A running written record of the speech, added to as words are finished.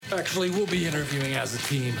Actually, we'll be interviewing as a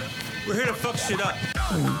team. We're here to fuck shit up.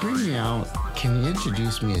 When you bring me out, can you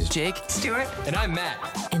introduce me as Jake, Stuart, And I'm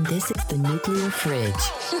Matt. And this is the nuclear fridge.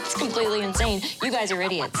 It's completely insane. You guys are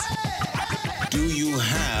idiots. Do you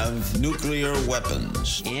have nuclear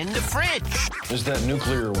weapons? in the fridge. Is that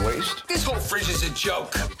nuclear waste? This whole fridge is a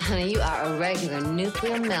joke. Honey, you are a regular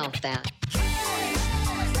nuclear meltdown.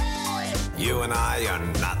 You and I are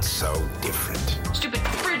not so different. stupid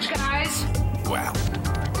fridge guys. Well,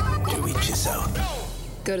 to each his own.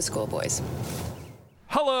 Go to school, boys.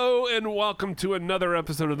 Hello and welcome to another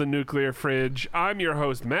episode of the Nuclear Fridge. I'm your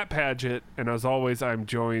host, Matt Paget, and as always, I'm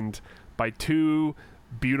joined by two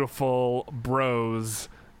beautiful bros,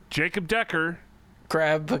 Jacob Decker.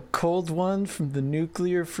 Grab a cold one from the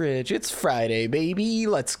nuclear fridge. It's Friday, baby.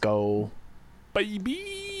 Let's go.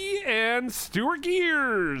 Baby, and Stuart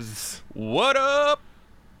Gears. What up,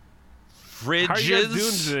 fridges? How are you guys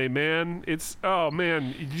doing today, man? Oh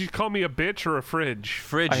man, did you call me a bitch or a fridge?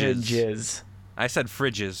 Fridges. I had jizz. I said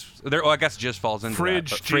fridges. I guess jizz falls into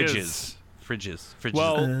Fridge that. But jizz. Fridges.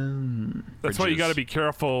 Well, that's why you fridges. got to be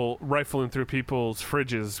careful rifling through people's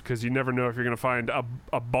fridges because you never know if you're going to find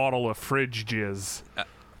a bottle of fridge jizz.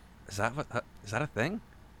 Is that a thing?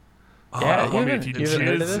 Yeah, I mean, if you you haven't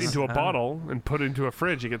heard of jizz this? into a bottle and put it into a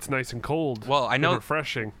fridge, it gets nice and cold. Well, I know- and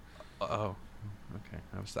refreshing, Oh, okay.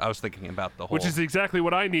 I was thinking about the whole. which is exactly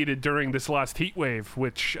what I needed during this last heat wave,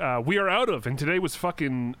 which we are out of. And today was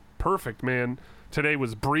fucking perfect, man. Today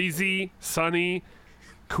was breezy, sunny,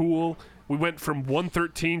 cool. We went from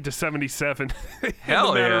 113 to 77 in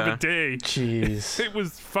Hell a matter yeah. of a day. Jeez. It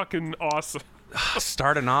was fucking awesome.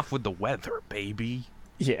 starting off with the weather, baby.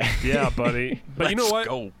 Yeah. Yeah, buddy. But you know what?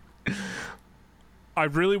 Go. I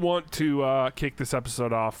really want to kick this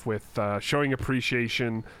episode off with showing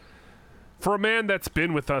appreciation for a man that's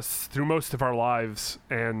been with us through most of our lives,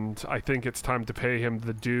 and I think it's time to pay him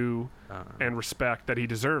the due and respect that he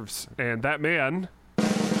deserves. And that man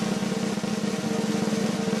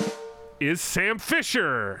is Sam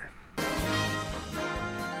Fisher.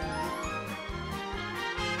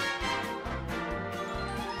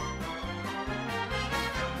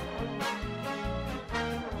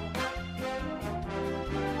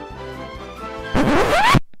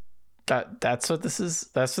 That's what this is.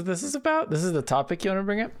 That's what this is about. This is the topic you want to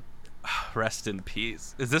bring up. Rest in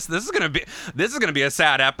peace. This is gonna be a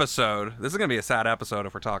sad episode. This is gonna be a sad episode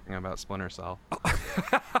if we're talking about Splinter Cell.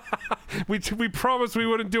 We promised we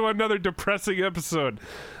wouldn't do another depressing episode.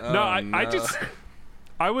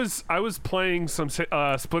 I was playing some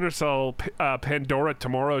Splinter Cell Pandora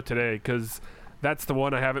Tomorrow today because that's the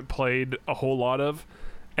one I haven't played a whole lot of,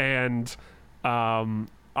 and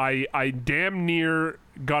I damn near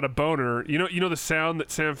got a boner. You know the sound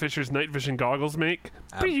that Sam Fisher's night vision goggles make.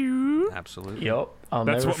 Absolutely. Yup. I'll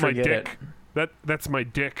That's never what my forget dick. it. That's my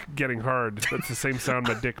dick getting hard. That's the same sound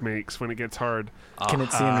my dick makes when it gets hard. Can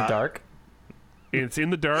it see in the dark? And it's in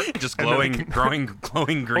the dark. Just and then glowing, it can-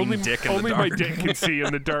 glowing green dick in the only dark. my dick can see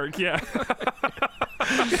in the dark. Yeah.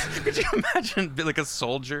 Could you imagine be like a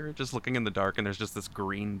soldier just looking in the dark and there's just this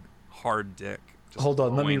green hard dick? Just Hold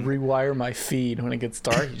on, let me glowing? rewire my feed. When it gets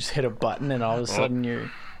dark, you just hit a button and all of a sudden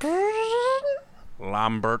you're...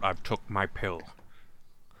 Lambert, I've took my pill.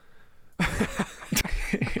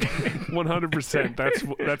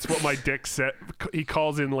 100%. That's what my dick said. He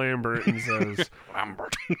calls in Lambert and says,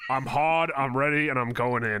 Lambert. "I'm hard, I'm ready, and I'm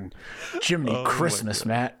going in." Jiminy Christmas,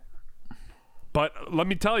 Matt. But let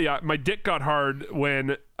me tell you, my dick got hard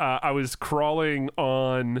when I was crawling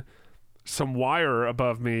on some wire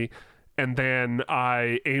above me, and then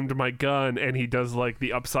I aimed my gun, and he does like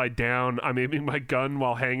the upside down. I'm aiming my gun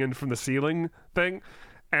while hanging from the ceiling thing,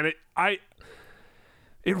 and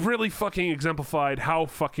it really fucking exemplified how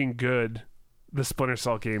fucking good the Splinter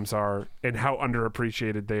Cell games are, and how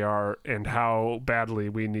underappreciated they are, and how badly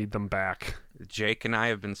we need them back. Jake and I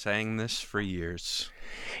have been saying this for years.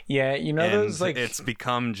 Yeah, you know And those like... it's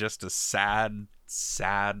become just a sad,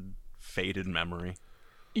 faded memory.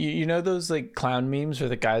 You know those like clown memes where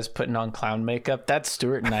the guy's putting on clown makeup? That's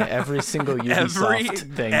Stuart and I every single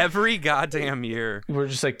Ubisoft thing. Every goddamn year. We're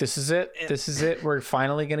just like, this is it. This is it. We're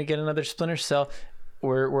finally going to get another Splinter Cell.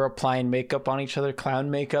 We're applying makeup on each other, clown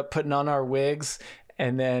makeup, putting on our wigs.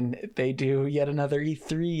 And then they do yet another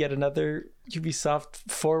E3, yet another Ubisoft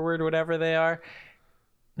Forward, whatever they are.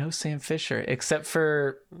 No Sam Fisher, except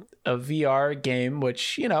for a VR game,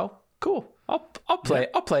 which, you know, cool. I'll play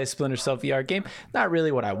a Splinter Cell VR game. Not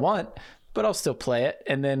really what I want, but I'll still play it.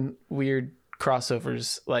 And then weird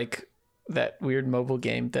crossovers like that weird mobile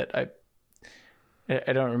game that I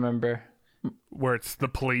don't remember. Where it's the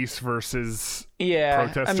police versus Yeah,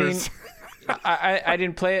 protesters. I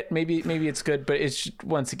didn't play it. Maybe it's good, but it's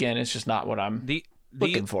once again, it's just not what I'm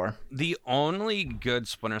looking for. The only good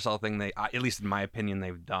Splinter Cell thing they, at least in my opinion,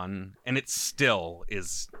 they've done, and it still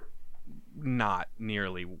is not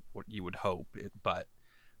nearly what you would hope, but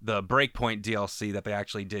the Breakpoint DLC that they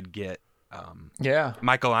actually did get.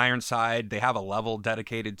 Michael Ironside, they have a level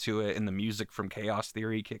dedicated to it, and the music from Chaos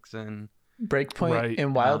Theory kicks in. Breakpoint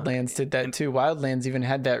and Wildlands did that too. Wildlands even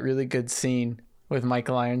had that really good scene with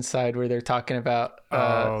Michael Ironside where they're talking about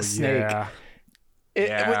Snake.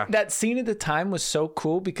 Yeah. That scene at the time was so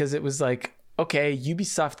cool because it was like, okay,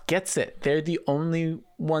 Ubisoft gets it. They're the only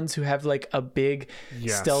ones who have like a big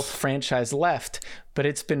stealth franchise left. But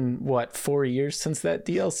it's been, 4 years since that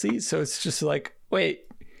DLC? So it's just like, wait.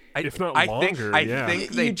 If not longer, I think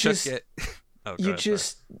they took it.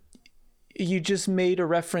 You just made a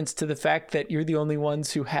reference to the fact that you're the only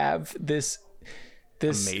ones who have this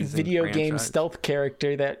amazing video game franchise. stealth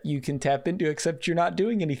character that you can tap into, except you're not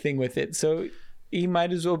doing anything with it. So he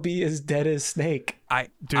might as well be as dead as Snake.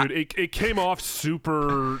 It came off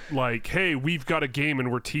super like, hey, we've got a game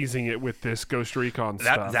and we're teasing it with this Ghost Recon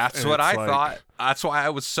stuff. That's what I thought. That's why I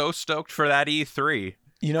was so stoked for that E3.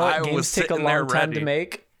 You know what? Games take a long time to ready.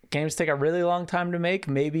 make. Games take a really long time to make.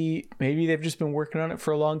 Maybe they've just been working on it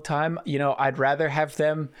for a long time. You know, I'd rather have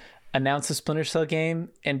them announce a Splinter Cell game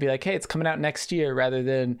and be like, hey, it's coming out next year, rather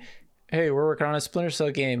than, hey, we're working on a Splinter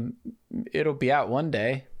Cell game. It'll be out one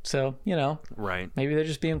day. So, you know, right. Maybe they're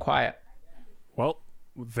just being quiet. Well,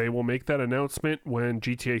 they will make that announcement when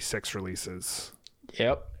GTA 6 releases.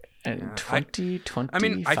 Yep. And 2025. I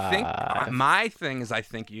mean, I think my thing is, I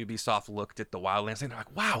think Ubisoft looked at the Wildlands and they're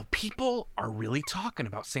like, wow, people are really talking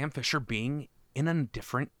about Sam Fisher being in a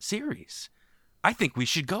different series. I think we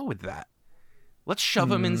should go with that. Let's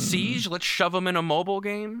shove him in Siege. Let's shove him in a mobile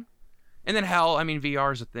game. And then hell, I mean,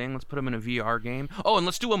 VR is a thing. Let's put him in a VR game. Oh, and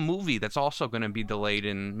let's do a movie that's also going to be delayed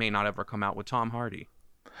and may not ever come out with Tom Hardy.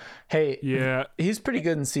 Hey, yeah, he's pretty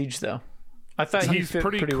good in Siege, though. I thought he's fit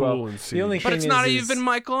pretty pretty cool well. in Siege. The only But thing it's not is, even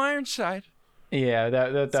Michael Ironside. Yeah,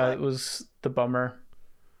 that was the bummer.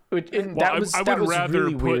 I would rather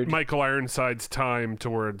really put weird. Michael Ironside's time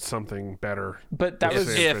towards something better. But that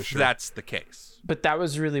was If that's the case. But that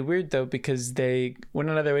was really weird though, because they went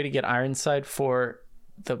another way to get Ironside for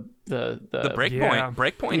the Breakpoint. Yeah.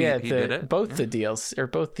 Breakpoint, yeah, he did it. both the DLC or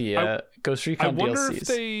both the Ghost Recon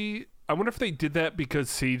DLCs. I wonder if they did that because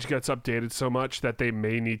Siege gets updated so much that they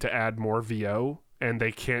may need to add more VO, and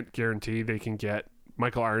they can't guarantee they can get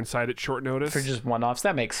Michael Ironside at short notice For just one-offs.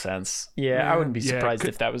 That makes sense. Yeah, I wouldn't be surprised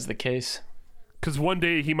if that was the case. Because one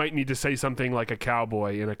day he might need to say something like a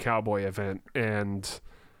cowboy in a cowboy event, and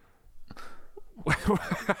Michael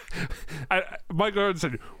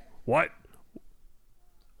Ironside, what?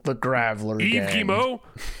 The Graveler Eve gang. Guillemot?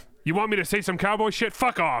 You want me to say some cowboy shit?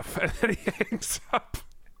 Fuck off. And then he hangs up.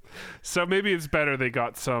 So maybe it's better they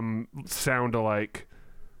got some sound alike.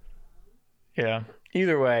 Yeah.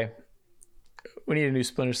 Either way, we need a new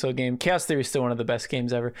Splinter Cell game. Chaos Theory is still one of the best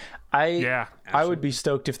games ever. I would be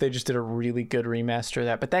stoked if they just did a really good remaster of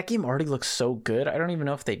that. But that game already looks so good. I don't even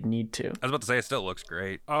know if they'd need to. I was about to say, it still looks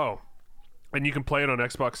great. Oh. And you can play it on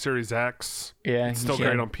Xbox Series X. Yeah. It's still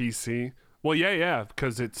great on PC. Well, yeah,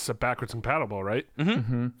 because it's backwards compatible, right?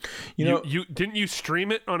 Mm-hmm. You know, you didn't you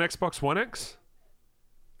stream it on Xbox One X?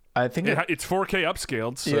 I think it's 4K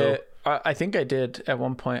upscaled. So. Yeah, I think I did at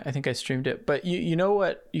one point. I think I streamed it. But you know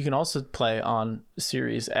what? You can also play on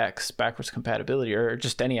Series X backwards compatibility, or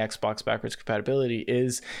just any Xbox backwards compatibility,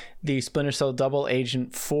 is the Splinter Cell Double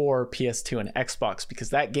Agent for PS2 and Xbox, because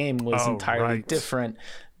that game was entirely different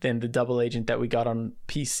than the Double Agent that we got on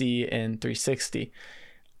PC and 360.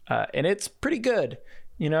 And it's pretty good.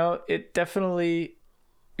 You know, it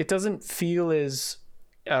doesn't feel as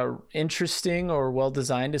interesting or well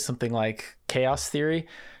designed as something like Chaos Theory,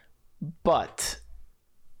 but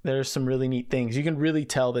there's some really neat things. You can really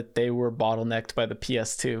tell that they were bottlenecked by the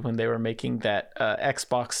PS2 when they were making that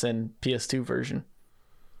Xbox and PS2 version.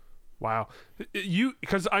 Wow.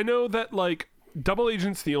 Because I know that like Double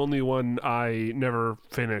Agent's the only one I never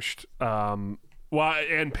finished. And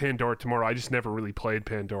Pandora Tomorrow. I just never really played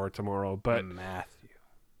Pandora Tomorrow. But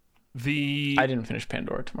Matthew, I didn't finish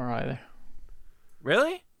Pandora Tomorrow either.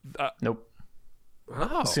 Really? Nope.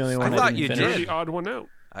 Oh, it's the only one I thought didn't you finish. did. The odd one out.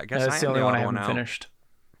 I guess that's the only one I haven't finished.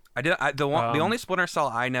 I did. The only Splinter Cell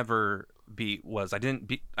I never beat was I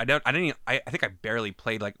think I barely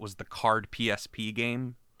played was the card PSP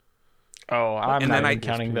game. Oh, I'm And not then even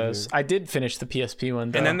counting those. I did finish the PSP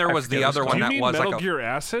one, though. And then there I was forget the what it's other called. one Do you that mean was Metal like a, Gear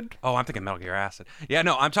Acid? oh, I'm thinking Metal Gear Acid. Yeah,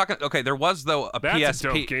 no, I'm talking. Okay, there was though a That's a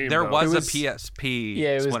PSP. dope game, there though. was It was- a PSP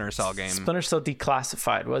Yeah, it was Splinter Cell game. Splinter Cell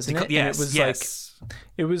Declassified, wasn't it? Yes, and it was yes. like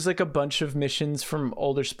it was like a bunch of missions from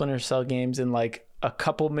older Splinter Cell games and like a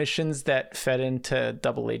couple missions that fed into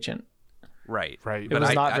Double Agent. Right. Right. It But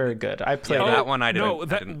was I- not I- very good. I played Yeah, it. that one I didn't. No, I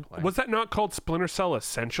that didn't play. was that not called Splinter Cell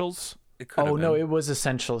Essentials? It could Oh have no, been. it was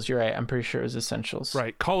Essentials. You're right. I'm pretty sure it was Essentials.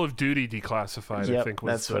 Right. Call of Duty Declassified, I Yep, think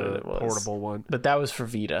was that's the what it was. portable one. But that was for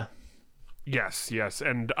Vita. Yes, yes.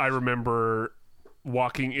 And I remember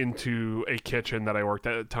walking into a kitchen that I worked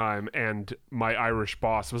at the time, and my Irish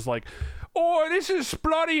boss was like, "Oh, this is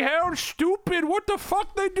bloody hell stupid. What the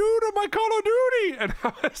fuck they do to my Call of Duty?" And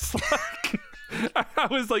I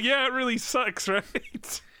was like, yeah, it really sucks, right?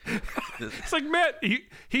 It's like, Matt,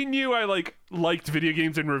 he knew I liked video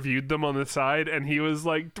games and reviewed them on the side, and he was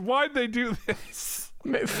like, why'd they do this?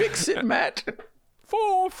 Fix it, Matt.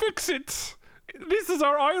 Oh, fix it. This is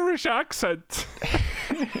our Irish accent.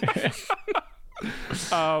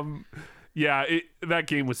 Yeah, that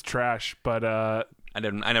game was trash, but I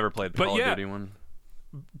never played the But Call yeah. of Duty one.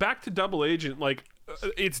 back to Double Agent, like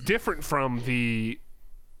it's different from the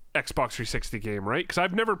Xbox 360 game, right? Because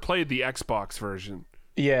I've never played the Xbox version.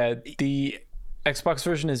 Yeah, the Xbox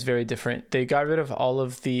version is very different. They got rid of all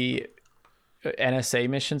of the NSA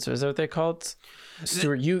missions. Is that what they're called?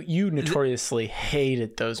 Stuart, you notoriously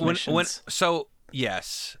hated those missions. So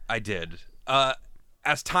yes, I did.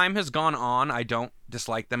 As time has gone on, I don't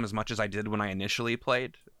dislike them as much as I did when I initially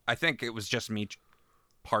played. I think it was just me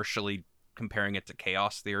partially comparing it to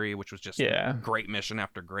Chaos Theory, which was just great mission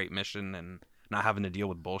after great mission and not having to deal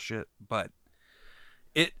with bullshit. But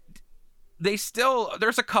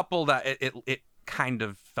there's a couple that it kind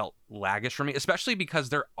of felt laggish for me, especially because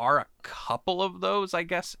there are a couple of those, I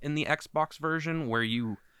guess, in the Xbox version where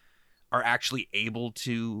you are actually able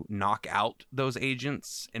to knock out those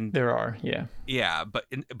agents. And there are,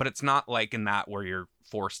 but it's not like in that where you're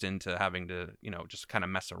forced into having to, just kind of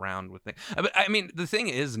mess around with things. But I mean, the thing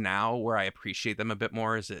is now where I appreciate them a bit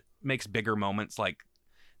more is it makes bigger moments like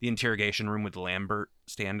the interrogation room with Lambert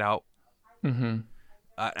stand out. Mm-hmm.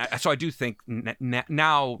 So I do think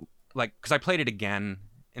now, like, because I played it again,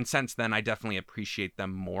 and since then I definitely appreciate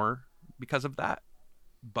them more because of that.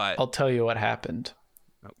 But I'll tell you what happened.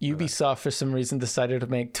 Ubisoft, for some reason, decided to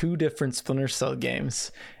make 2 different Splinter Cell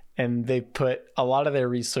games, and they put a lot of their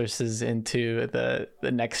resources into the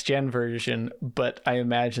next gen version. But I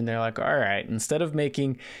imagine they're like, all right, instead of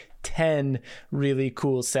making 10 really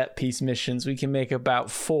cool set piece missions, we can make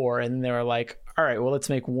about 4. And they were like, all right, well, let's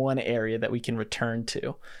make one area that we can return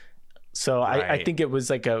to. So right. I think it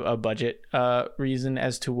was like a budget reason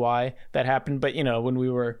as to why that happened. But when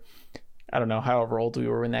we were, I don't know, however old we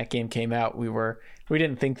were when that game came out, we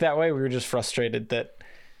didn't think that way. We were just frustrated that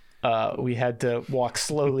we had to walk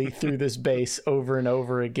slowly through this base over and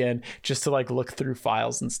over again just to look through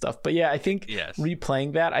files and stuff. But yeah, I think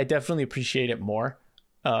replaying that, I definitely appreciate it more,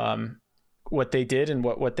 what they did and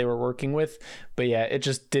what they were working with. But yeah, it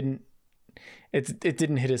just didn't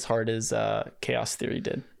hit as hard as Chaos Theory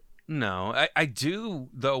did. No, I do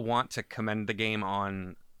though want to commend the game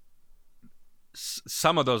on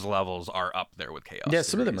some of those levels are up there with Chaos. Yeah,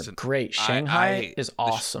 some of them are great. Shanghai is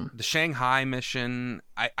awesome. The Shanghai mission,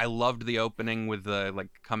 I loved the opening with the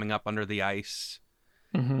coming up under the ice.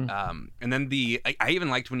 Mm-hmm. And then I even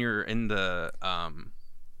liked when you're in the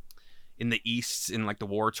east in the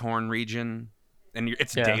war-torn region. And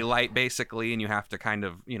it's daylight basically, and you have to kind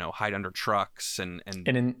of hide under trucks and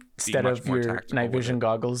instead of your night vision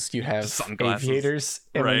goggles, you have sunglasses. Aviators,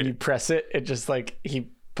 and when you press it, it just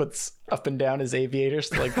he puts up and down his aviators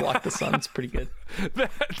to block the sun. It's pretty good.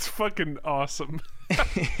 That's fucking awesome.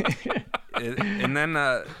 And then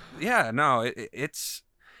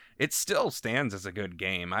it still stands as a good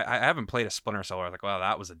game. I haven't played a Splinter Cell where I was like, wow,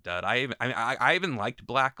 that was a dud. I even liked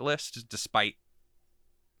Blacklist despite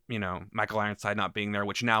Michael Ironside not being there,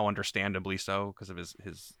 which now understandably so because of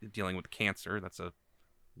his dealing with cancer. That's a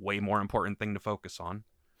way more important thing to focus on.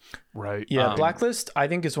 Right. Yeah, Blacklist I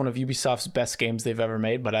think is one of Ubisoft's best games they've ever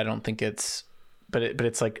made, but I don't think it's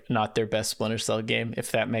it's not their best Splinter Cell game,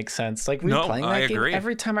 if that makes sense. Replaying that game, agree.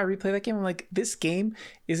 Every time I replay that game, I'm like, this game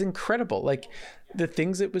is incredible. The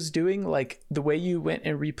things it was doing, the way you went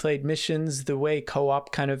and replayed missions, the way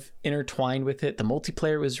co-op kind of intertwined with it, the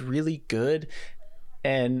multiplayer was really good.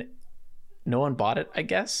 And no one bought it, I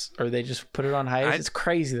guess, or they just put it on hiatus. It's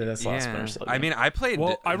crazy that that's the last Splinter Cell game. I mean, I played.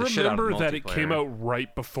 Well, I remember that it multiplayer. came out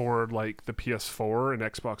right before the PS4 and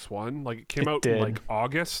Xbox One. It came out in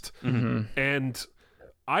August, Mm-hmm. and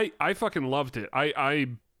I fucking loved it. I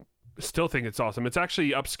still think it's awesome. It's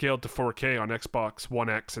actually upscaled to 4K on Xbox One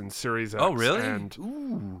X and Series X. Oh, really? And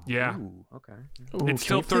Ooh. yeah. Ooh, okay. Ooh, It's can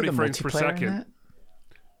still we play 30 the frames per multiplayer in second. that?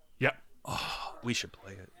 Yep. We should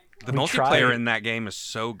play it. The We multiplayer tried. in that game is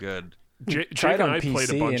so good. Jake Tried and on I played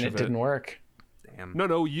a PC bunch and of it didn't work. Damn.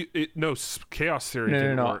 No, Chaos Theory No,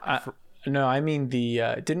 didn't no, work. no. I mean the.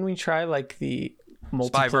 Didn't we try like the Spy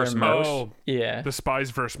multiplayer versus mode? Oh, Yeah, the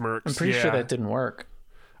Spies vs. Mercs. I'm pretty yeah. sure that didn't work.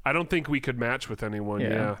 I don't think we could match with anyone.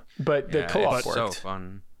 Yeah. But the Yeah, co-op it's worked. so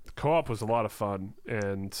fun. Co-op was a lot of fun,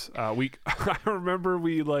 and I remember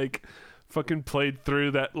we like fucking played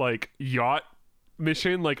through that like yacht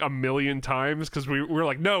mission like a million times because we were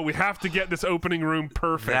like, no, we have to get this opening room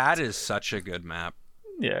perfect. That is such a good map.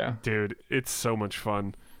 Yeah. Dude, it's so much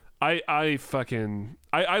fun. I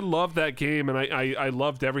love that game, and I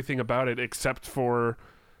loved everything about it except for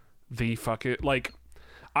the fucking like.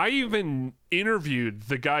 I even interviewed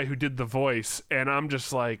the guy who did the voice, and I'm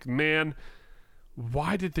just like, man,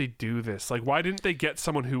 why did they do this? Like, why didn't they get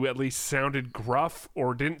someone who at least sounded gruff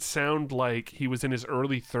or didn't sound like he was in his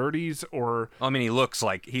early 30s? Or I mean, he looks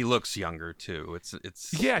younger too.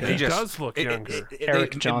 It's yeah, he does look younger.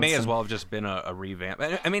 Eric it may as Johnson. well have just been a revamp.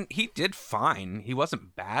 I mean, he did fine. He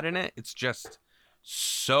wasn't bad in it. It's just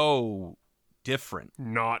so different,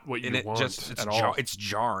 Not what and you it want just at all. it's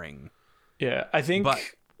jarring. Yeah, I think But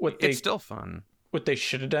what they It's still fun. what they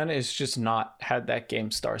should have done is just not had that game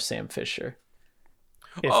star Sam Fisher.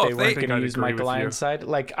 If Oh, they if weren't they- going to I'd use agree Michael with you. Ironside,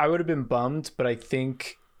 like I would have been bummed, but I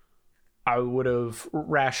think I would have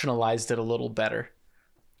rationalized it a little better.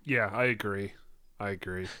 Yeah, I agree.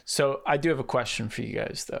 So I do have a question for you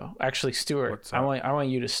guys, though. Actually, Stuart, What's I up? want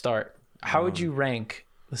you to start. How would you rank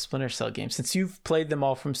the Splinter Cell games since you've played them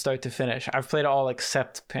all from start to finish? I've played all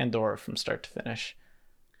except Pandora from start to finish.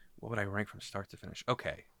 What would I rank from start to finish?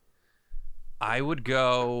 Okay. I would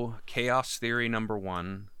go Chaos Theory number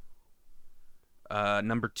 1.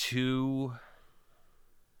 Number 2,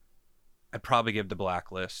 I'd probably give The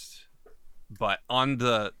Blacklist. But on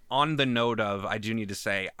the note of, I do need to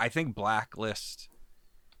say, I think Blacklist,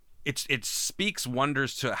 it speaks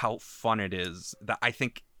wonders to how fun it is. That I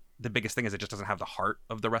think the biggest thing is it just doesn't have the heart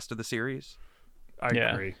of the rest of the series. I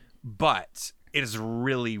Yeah. agree. But it is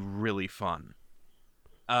really, really fun.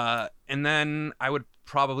 And then I would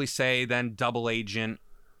probably say then Double Agent,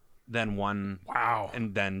 then 1, Wow.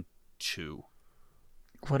 and then 2.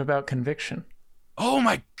 What about Conviction? Oh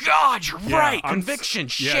my God, you're Yeah, right. I'm s- Conviction,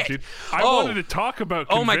 Yeah, shit. dude. I Oh. wanted to talk about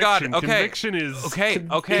Oh my God, Conviction. okay. Conviction is Okay.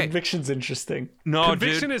 Conviction's interesting. No,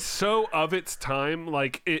 Conviction dude. is so of its time.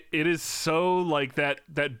 Like it is so like that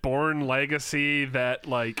Bourne Legacy, that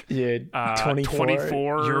like Yeah, 24.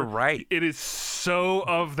 24. You're right. It is so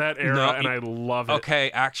of that era, No, and I love it.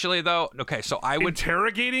 Okay, actually though, so I would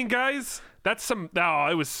Interrogating guys. That's some. Oh,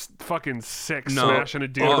 it was fucking sick. No. Smashing a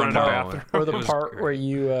dude Oh, around a no. bathroom. Or It the was part great. where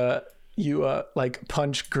you like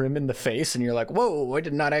punch Grimm in the face and you're like, whoa, I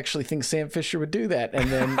did not actually think Sam Fisher would do that.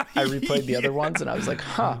 And then I replayed the other ones and I was like,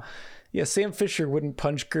 yeah, Sam Fisher wouldn't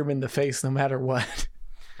punch Grimm in the face no matter what.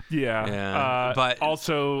 Yeah. Yeah, but-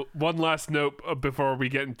 also one last note before we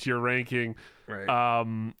get into your ranking. Right.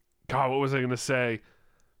 God, what was I gonna say?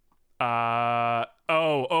 The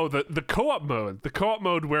co-op mode. The co-op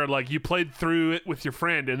mode where like you played through it with your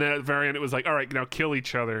friend, and then at the very end it was like, all right, now kill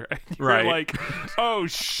each other. And you're Right. like, oh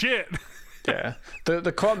shit. Yeah.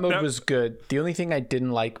 The co-op mode That- was good. The only thing I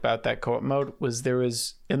didn't like about that co-op mode was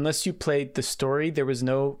unless you played the story, there was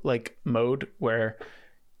no like mode where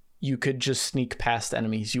you could just sneak past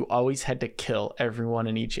enemies. You always had to kill everyone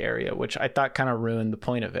in each area, which I thought kind of ruined the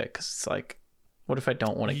point of it, because it's like, what if I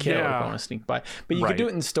don't want to kill? What if Yeah. I want to sneak by? But you Right. could do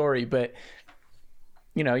it in the story, but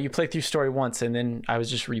you play through story once, and then I was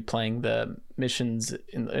just replaying the missions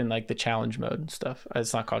in like the challenge mode and stuff.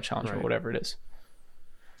 It's not called challenge mode, whatever it is.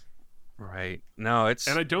 Right. No, it's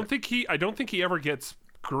And I don't think he ever gets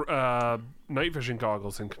night vision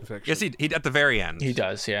goggles in Conviction. yes, he at the very end. He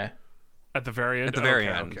does, yeah. At the very end. At the very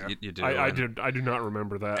Okay, end, okay. you do, I and- do not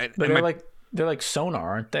remember that. And- But and they're like sonar,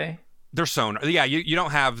 aren't they? they're sonar. Yeah, you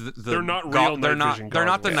don't have the They're not real they're night not vision they're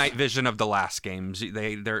not the goggles. night vision of the last games.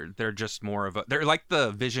 They're just more of a, they're like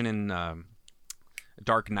the vision in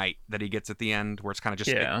Dark Knight that he gets at the end, where it's kind of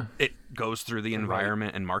just Yeah. it goes through the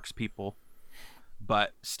environment and marks people.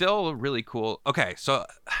 But still really cool. Okay, so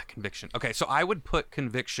Conviction. Okay, so I would put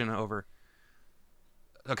Conviction over.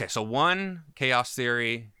 Okay, so 1, Chaos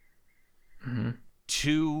Theory.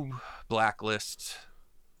 2, Blacklist.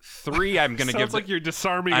 3, I'm gonna Sounds give. like you're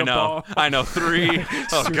disarming I a know. ball. I know. 3. Oh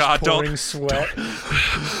Stuart's God, pouring don't. sweat.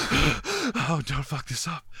 Oh, don't fuck this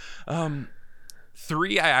up.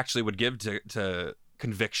 3, I actually would give to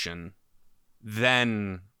Conviction.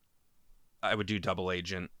 Then I would do Double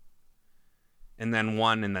Agent. and then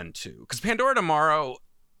 1 and then 2. Because Pandora Tomorrow,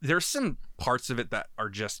 there's some parts of it that are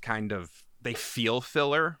just kind of, they feel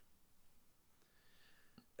filler.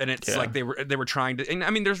 And it's like they were trying to, and I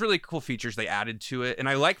mean, there's really cool features they added to it, and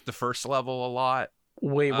I liked the first level a lot.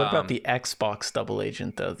 Wait, what about the Xbox Double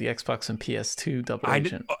Agent though? The Xbox and PS2 Double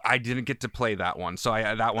Agent. I didn't get to play that one, so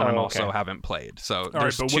I also haven't played. So all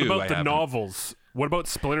there's right, but two. what about the haven't. novels? What about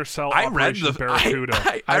Splinter Cell? I read Operation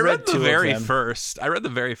Barracuda. I read the two of very them. first. I read the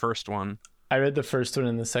very first one, I read the first one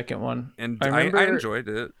and the second one, and I enjoyed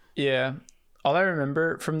it. Yeah, all I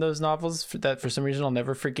remember from those novels that for some reason I'll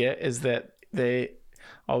never forget is that they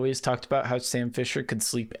always talked about how Sam Fisher could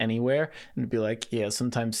sleep anywhere, and be like, yeah,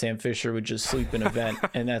 sometimes Sam Fisher would just sleep in a vent,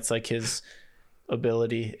 and that's like his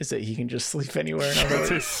ability is that he can just sleep anywhere. And That's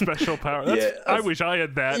his special power. I wish I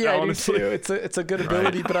had that. Yeah, honestly. I do too. It's a good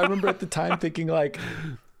ability, but I remember at the time thinking like,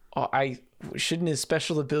 oh, shouldn't his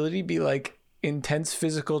special ability be like intense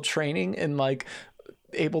physical training and like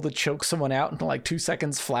able to choke someone out in like 2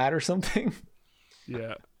 seconds flat or something?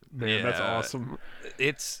 Yeah, man, that's awesome.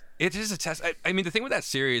 It is a test. I mean, the thing with that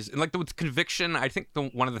series, and like with Conviction, I think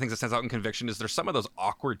one of the things that stands out in Conviction is there's some of those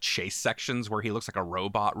awkward chase sections where he looks like a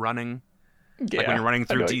robot running. Yeah, like when you're running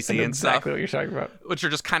through DC and stuff. Exactly what you're talking about. Which are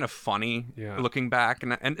just kind of funny looking back.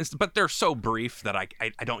 But they're so brief that I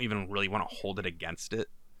don't even really want to hold it against it.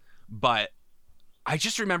 But I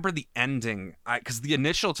just remember the ending. Because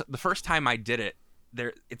the first time I did it,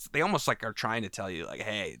 they almost like are trying to tell you, like,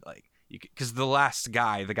 hey, like, because the last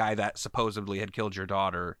guy, the guy that supposedly had killed your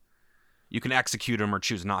daughter, you can execute him or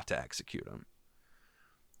choose not to execute him.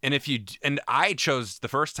 And I chose the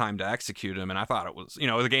first time to execute him, and I thought it was,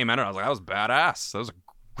 the game ended. I was like, that was badass. That was a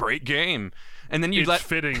great game. And then it's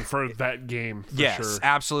fitting for that game. Yes, sure.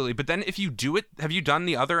 absolutely. But then if you do it, have you done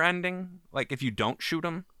the other ending? Like if you don't shoot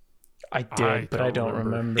him? I did, but I don't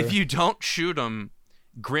remember. If you don't shoot him,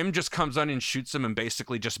 Grim just comes on and shoots him and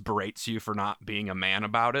basically just berates you for not being a man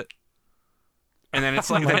about it. And then it's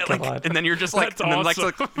like, and then you're just like, That's and then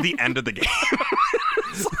awesome. like the end of the game.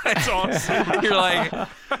 That's awesome. You're like,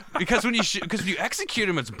 because when you execute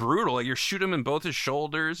him, it's brutal. Like, you shoot him in both his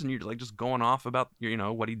shoulders, and you're like just going off about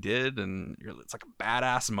what he did, and it's like a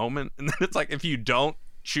badass moment. And then it's like, if you don't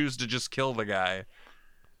choose to just kill the guy,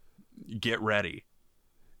 get ready.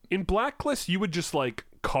 In Blacklist, you would just like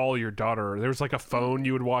call your daughter. There was like a phone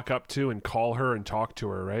you would walk up to and call her and talk to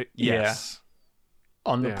her, right? Yes.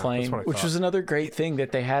 On the plane, which was another great thing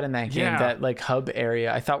that they had in that game. That like hub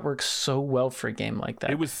area, I thought worked so well for a game like that.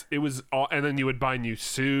 It was all, and then you would buy new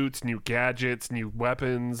suits, new gadgets, new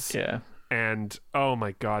weapons. Yeah. And oh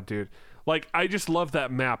my god, dude. Like, I just love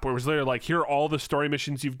that map where it was literally like, here are all the story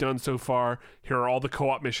missions you've done so far. Here are all the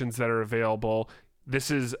co-op missions that are available. This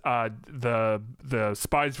is the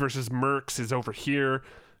Spies versus Mercs is over here.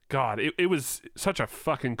 God, it was such a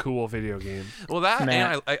fucking cool video game. Well, that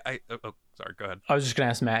Matt, and sorry, go ahead. I was just gonna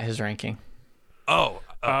ask Matt his ranking. Oh,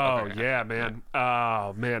 okay. Yeah, man.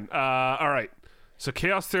 Oh man. All right. So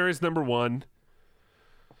Chaos Theory is number 1.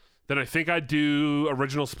 Then I think I'd do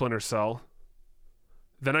original Splinter Cell.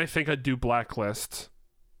 Then I think I'd do Blacklist.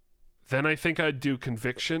 Then I think I'd do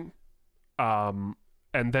Conviction. And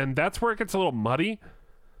then that's where it gets a little muddy.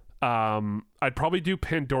 I'd probably do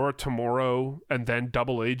Pandora Tomorrow and then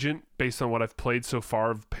Double Agent based on what I've played so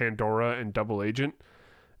far of Pandora and Double Agent.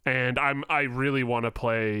 And I really want to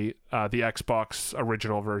play the Xbox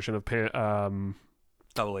original version of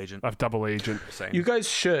Double Agent. Same. You guys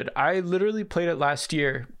should. I literally played it last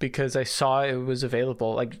year because I saw it was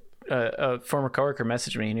available. Like a former coworker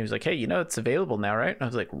messaged me and he was like, "Hey, it's available now, right?" And I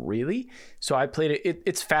was like, "Really?" So I played it.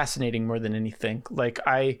 It's fascinating more than anything. Like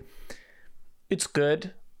it's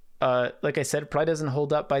good. Like I said, it probably doesn't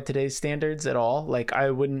hold up by today's standards at all. Like,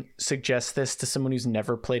 I wouldn't suggest this to someone who's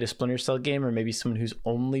never played a Splinter Cell game, or maybe someone who's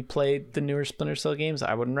only played the newer Splinter Cell games.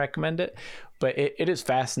 I wouldn't recommend it, but it is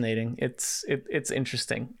fascinating. It's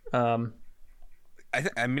interesting. I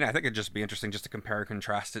think it'd just be interesting just to compare and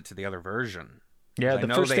contrast it to the other version. Yeah, I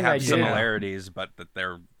know they have similarities, but that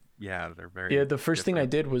they're very. Yeah, the first different. thing I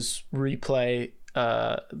did was replay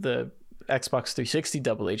the Xbox 360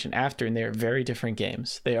 Double Agent after, and they're very different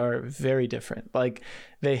games. They are very different. Like,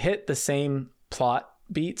 they hit the same plot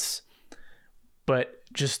beats, but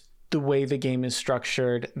just the way the game is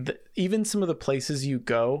structured, even some of the places you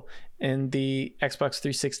go in the Xbox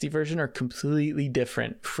 360 version are completely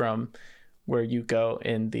different from where you go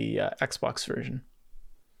in the Xbox version.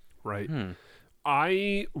 Right.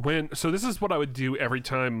 So this is what I would do every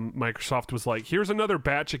time Microsoft was like, here's another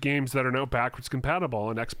batch of games that are now backwards compatible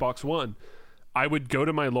on Xbox One. I would go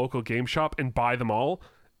to my local game shop and buy them all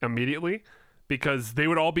immediately, because they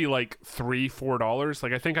would all be like $3-4.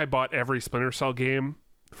 Like, I think I bought every Splinter Cell game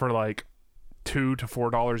for like $2 to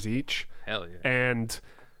 $4 each. Hell yeah. And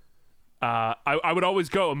I would always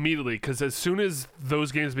go immediately, because as soon as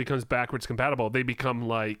those games becomes backwards compatible, they become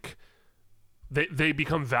like they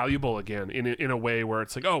become valuable again in a way where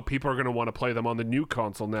it's like, oh, people are going to want to play them on the new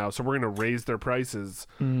console now, so we're going to raise their prices.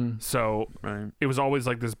 So it was always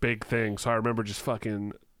like this big thing. So I remember just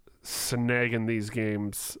fucking snagging these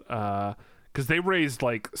games because they raised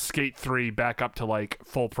like Skate 3 back up to like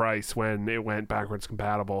full price when it went backwards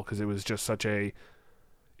compatible, because it was just such a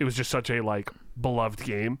like beloved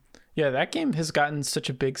game. Yeah, that game has gotten such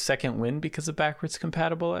a big second win because of backwards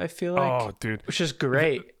compatible, I feel like. Oh, dude. Which is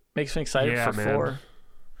great. Makes me excited for 4.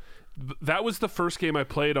 That was the first game I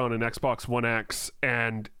played on an Xbox One X,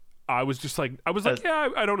 and I was just like, I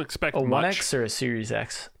don't expect much. A One X or a Series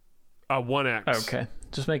X? A One X. Okay.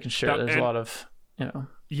 Just making sure. There's a lot of,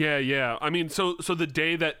 Yeah. I mean, so the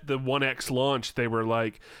day that the One X launched, they were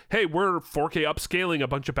like, hey, we're 4K upscaling a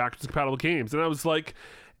bunch of backwards compatible games. And I was like,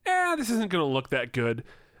 this isn't going to look that good.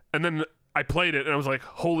 And then I played it, and I was like,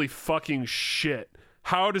 holy fucking shit.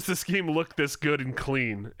 How does this game look this good and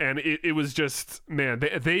clean? And it was just, man,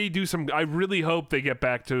 they do some... I really hope they get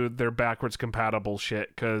back to their backwards compatible shit,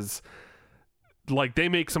 because like they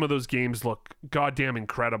make some of those games look goddamn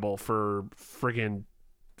incredible for friggin'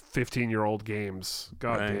 15-year-old games.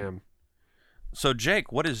 Goddamn. So,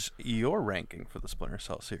 Jake, what is your ranking for the Splinter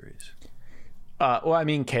Cell series? Well, I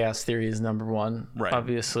mean, Chaos Theory is number 1. Right.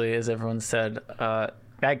 Obviously, as everyone said.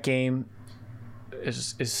 That game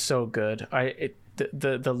is so good.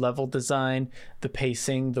 The level design, the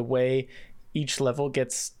pacing, the way each level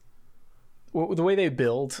gets, the way they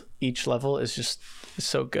build each level is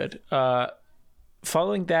so good.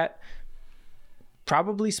 Following that,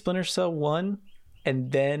 probably Splinter Cell 1,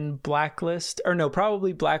 and then Blacklist, or no,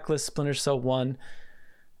 probably Blacklist, Splinter Cell 1,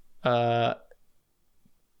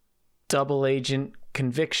 Double Agent,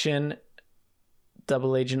 Conviction,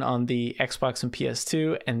 Double Agent on the Xbox and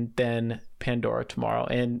PS2, and then Pandora Tomorrow,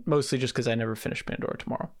 and mostly just because I never finished Pandora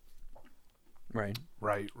Tomorrow. Right.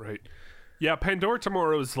 Yeah, Pandora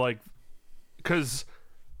Tomorrow is like, because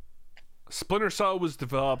Splinter Cell was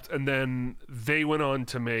developed, and then they went on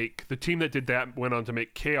to make, the team that did that went on to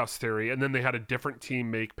make Chaos Theory, and then they had a different team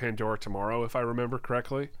make Pandora Tomorrow, if I remember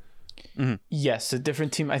correctly. Mm-hmm. Yes, a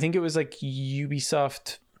different team. I think it was like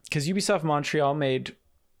Ubisoft, because Ubisoft Montreal made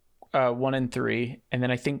 1 and 3, and then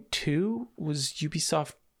I think 2 was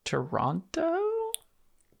Ubisoft Toronto.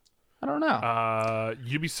 I don't know.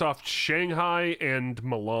 Ubisoft Shanghai and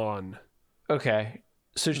Milan. Okay,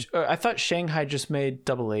 so I thought Shanghai just made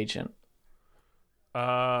Double Agent.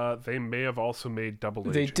 They may have also made Double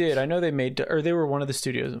Agent. They did. I know they made, or they were one of the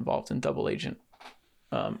studios involved in Double Agent.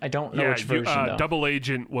 I don't know which version though. Double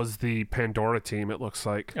Agent was the Pandora team, it looks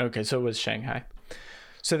like. Okay, so it was Shanghai.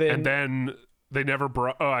 So then, and then they never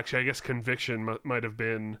brought... Oh, actually, I guess Conviction might have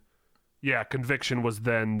been... Yeah, Conviction was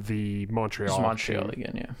then the Montreal team.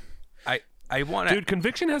 Again, yeah. I want to... Dude,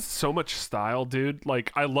 Conviction has so much style, dude.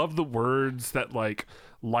 Like, I love the words that, like,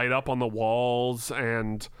 light up on the walls,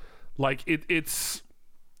 and, like, it's...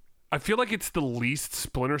 I feel like it's the least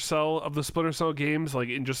Splinter Cell of the Splinter Cell games, like,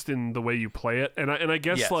 in the way you play it. And I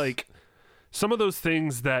guess, yes, like, some of those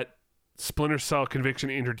things that Splinter Cell Conviction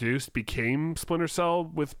introduced became Splinter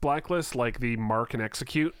Cell with Blacklist, like the Mark and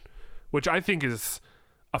Execute, which I think is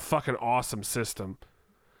a fucking awesome system.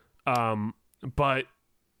 But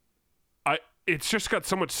it's just got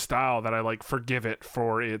so much style that I like forgive it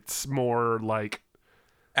for its more like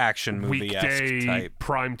action movie-esque weekday type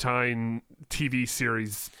primetime TV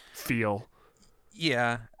series feel.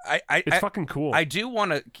 Yeah, it's fucking cool. I do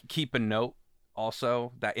want to keep a note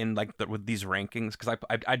also that in like with these rankings, because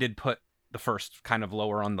I did put the first kind of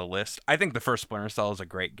lower on the list. I think the first Splinter Cell is a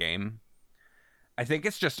great game. I think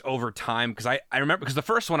it's just over time, because I remember, because the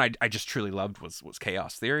first one I just truly loved was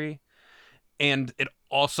Chaos Theory, and it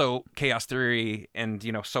also, Chaos Theory and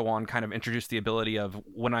so on, kind of introduced the ability of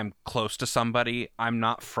when I'm close to somebody, I'm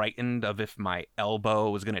not frightened of if my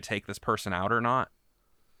elbow is going to take this person out or not.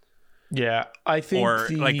 Yeah, I think, or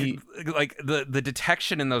like the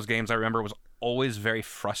detection in those games, I remember, was always very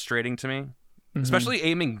frustrating to me, especially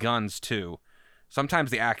aiming guns too.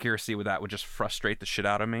 Sometimes the accuracy with that would just frustrate the shit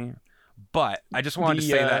out of me. But I just wanted to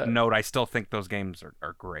say that note. I still think those games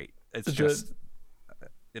are great. It's just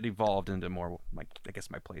it evolved into more my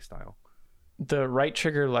play style. The right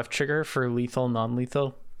trigger, left trigger for lethal,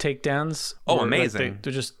 non-lethal takedowns. Oh, amazing! Like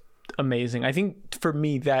they're just amazing. I think for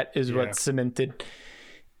me that is what cemented.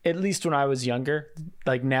 At least when I was younger,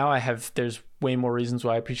 like now there's way more reasons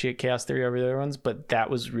why I appreciate Chaos Theory over the other ones, but that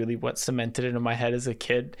was really what cemented it in my head as a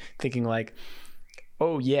kid, thinking like,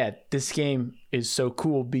 oh yeah, this game is so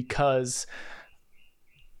cool because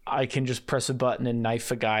I can just press a button and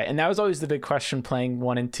knife a guy. And that was always the big question playing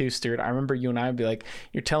 1 and 2, Stuart. I remember you and I would be like,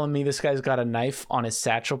 you're telling me this guy's got a knife on his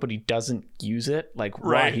satchel, but he doesn't use it? Like,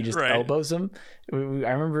 why? Right, He just right. elbows him? I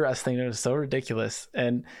remember us thinking it was so ridiculous.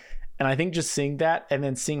 And I think just seeing that and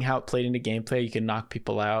then seeing how it played into gameplay, you can knock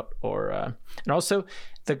people out. And also,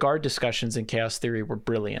 the guard discussions in Chaos Theory were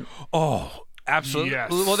brilliant. Oh, absolutely.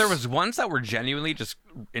 Yes. Well, there was ones that were genuinely just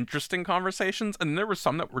interesting conversations, and there were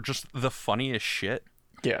some that were just the funniest shit.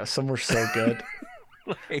 Yeah, some were so good.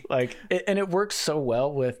 And it works so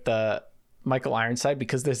well with Michael Ironside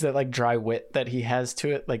because there's that like dry wit that he has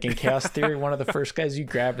to it. Like in Chaos Theory, one of the first guys you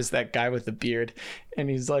grab is that guy with the beard, and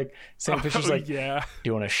he's like, Sam Fisher's like, yeah. "Do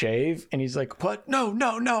you want to shave?" And he's like, "What? No.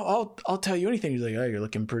 I'll tell you anything." He's like, "Oh, you're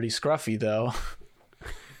looking pretty scruffy though."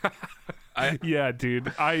 Yeah,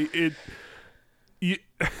 dude. I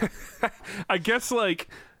guess like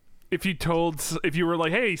if you were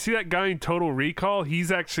like, hey, see that guy in Total Recall?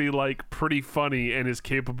 He's actually like pretty funny and is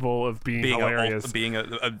capable of being hilarious. Being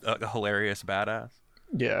a hilarious badass.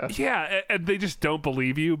 Yeah. Yeah, and they just don't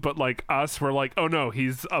believe you, but like us, we're like, oh no,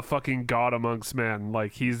 he's a fucking god amongst men.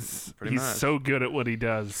 Like he's much. so good at what he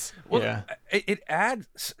does. Well, Yeah. it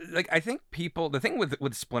adds, like, I think people, the thing with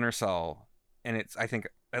Splinter Cell, and it's, I think,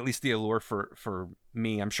 at least the allure for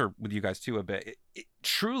me, I'm sure with you guys too a bit,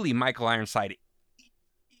 truly Michael Ironside,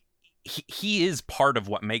 he is part of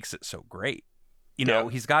what makes it so great. You know,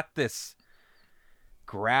 he's got this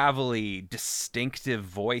gravelly, distinctive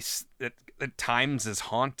voice that at times is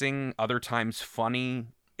haunting, other times funny.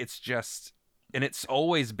 It's just, and it's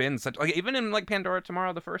always been such, like, even in like Pandora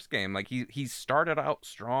Tomorrow, the first game, like he started out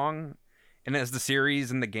strong, and as the series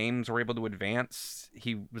and the games were able to advance,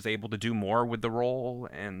 he was able to do more with the role,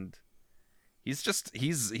 and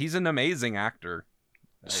he's an amazing actor.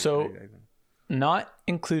 So, not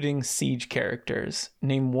including Siege characters,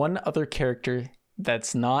 name one other character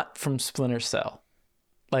that's not from Splinter Cell,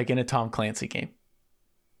 like in a Tom Clancy game.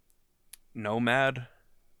 Nomad.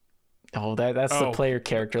 Oh, that's the player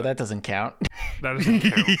character. That doesn't count. That doesn't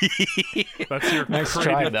count. That's your Nice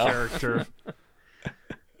creative try, though. character.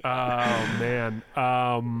 Oh man,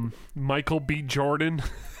 Michael B. Jordan.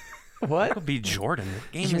 What? B. Jordan.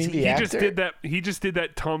 What game You is mean he? the actor? He just did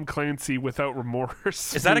that Tom Clancy Without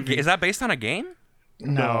Remorse. Is that movie. is that based on a game?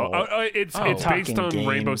 No. It's Talking based on games.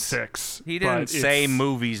 Rainbow Six. He but didn't say it's-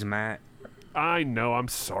 movies, Matt. I know. I'm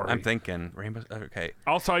sorry. I'm thinking Rainbow. Okay.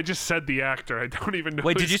 Also, I just said the actor. I don't even know.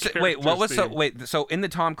 Wait, did his you say? Wait, what was character's name. so in the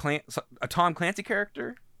a Tom Clancy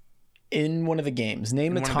character? In one of the games,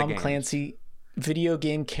 name In a one of the Tom games. Clancy video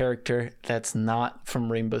game character that's not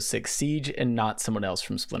from Rainbow Six Siege and not someone else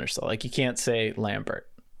from Splinter Cell. Like, you can't say Lambert.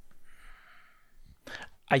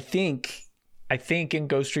 I think in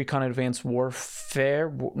Ghost Recon Advanced Warfare,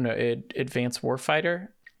 Advanced Warfighter,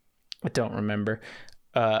 I don't remember.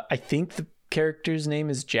 I think the character's name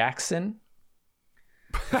is Jackson.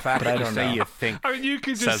 The fact that I don't say know. you think. I mean, you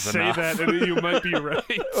could just says say enough. that and you might be right.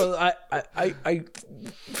 Well, I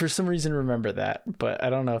for some reason remember that, but I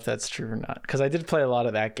don't know if that's true or not because I did play a lot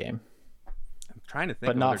of that game, I'm trying to think.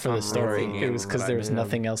 but of not other for the Tom story. Clancy It games was because that there I was knew.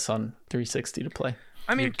 nothing else on 360 to play.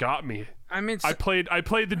 I mean, You got me. so- I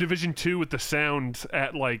played the Division 2 with the sound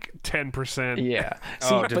at like 10%. Yeah.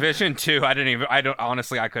 Oh, but Division 2. I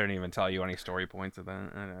couldn't even tell you any story points of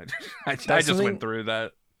that. I just something- went through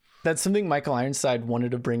that. that's something Michael Ironside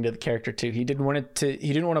wanted to bring to the character too. He didn't want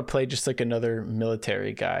to play just like another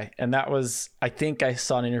military guy. And that was, I think I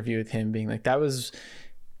saw an interview with him being like, that was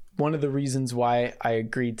one of the reasons why I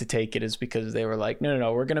agreed to take it, is because they were like,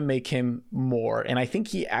 no, we're going to make him more. And I think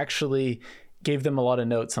he actually gave them a lot of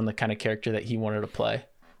notes on the kind of character that he wanted to play.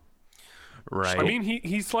 Right. I mean,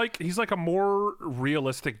 he's like a more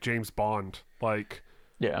realistic James Bond. Like,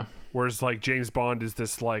 Yeah. whereas like James Bond is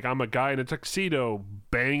this like, I'm a guy in a tuxedo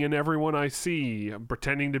banging everyone I see, I'm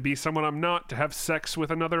pretending to be someone I'm not to have sex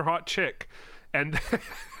with another hot chick. And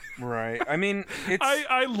right. I mean, it's.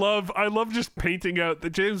 I love just painting out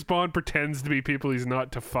that James Bond pretends to be people he's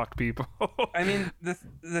not to fuck people. I mean,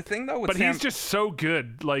 the thing though with But Sam, he's just so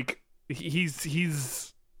good. Like he's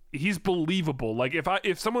believable. Like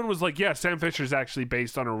if someone was like, yeah, Sam Fisher's actually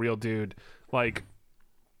based on a real dude, like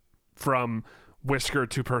from whisker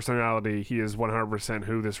to personality, he is 100%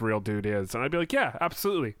 who this real dude is, and I'd be like, yeah,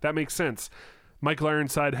 absolutely, that makes sense. Michael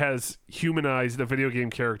Ironside has humanized a video game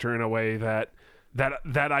character in a way that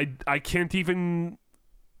I can't even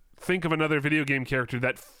think of another video game character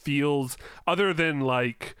that feels, other than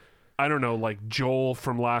like, I don't know, like Joel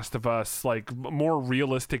from Last of Us, like more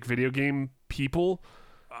realistic video game people.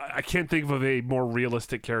 I can't think of a more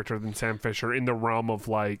realistic character than Sam Fisher in the realm of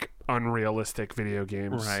like unrealistic video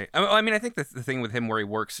games. Right. I mean, I think the thing with him where he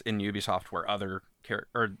works in Ubisoft, where other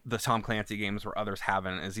or the Tom Clancy games where others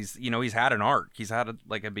haven't is he's had an arc. He's had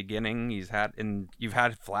a beginning. You've had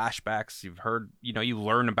flashbacks. You've heard, you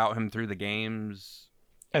learn about him through the games.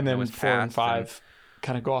 And then 4 and 5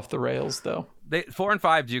 kind of go off the rails, though. 4 and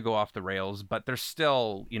 5 do go off the rails, but there's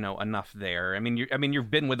still, enough there. I mean, you've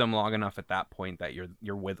been with him long enough at that point that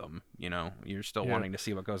you're with him. You're still wanting to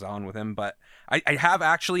see what goes on with him. But I have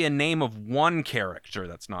actually a name of one character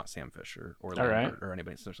that's not Sam Fisher or Lambert or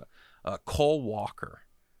anybody. Cole Walker.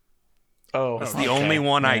 Oh, that's the only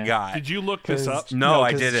one I got. Did you look this up? No,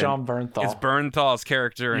 I didn't. John Bernthal. It's Bernthal's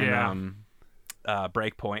character in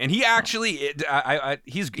Breakpoint, and he actually,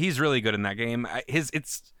 he's really good in that game.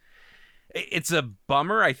 It's a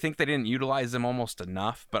bummer. I think they didn't utilize him almost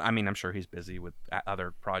enough, but I mean, I'm sure he's busy with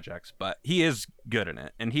other projects, but he is good in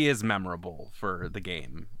it, and he is memorable for the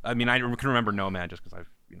game. I mean, I can remember Nomad just because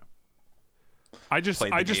I just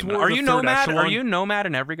wore Are the you third Nomad? echelon. Are you Nomad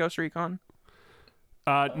in every Ghost Recon?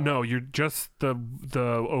 No, you're just the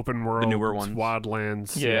open world, the newer ones,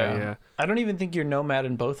 Wildlands. Yeah. I don't even think you're Nomad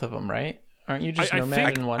in both of them, right? Aren't you just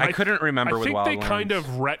Nomad in one? I couldn't remember with Wildlands. I think they kind of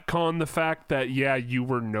retcon the fact that you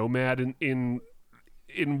were Nomad in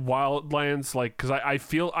Wildlands, like, because I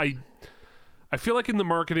feel like in the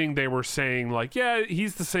marketing they were saying like,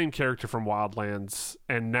 he's the same character from Wildlands,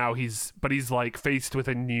 and now he's like faced with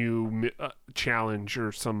a new challenge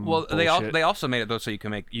or some. Well, bullshit. they also made it though so you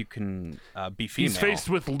can be female. He's faced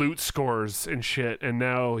with loot scores and shit, and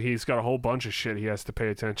now he's got a whole bunch of shit he has to pay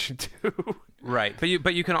attention to. Right,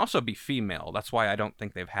 but you can also be female. That's why I don't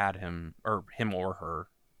think they've had him or her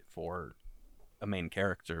for a main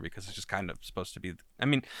character, because it's just kind of supposed to be. I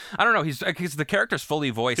mean, I don't know. Because the character's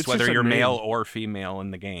fully voiced, whether you're male or female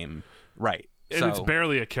in the game, right? And it's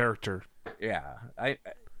barely a character. Yeah, I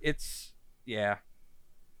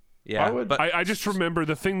just remember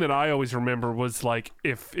the thing that I always remember was like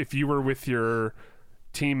if you were with your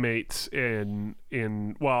teammates in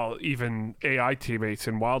even AI teammates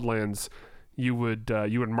in Wildlands, you would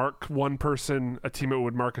mark one person, a teammate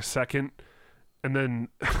would mark a second, and then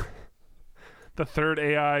the third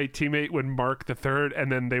AI teammate would mark the third,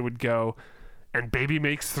 and then they would go, and baby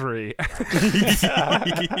makes 3.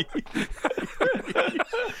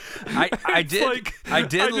 I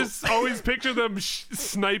just always picture them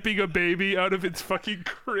sniping a baby out of its fucking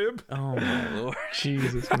crib. Oh my lord.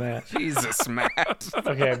 Jesus, Matt.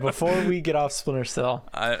 Okay, before we get off Splinter Cell,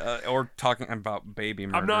 or talking about baby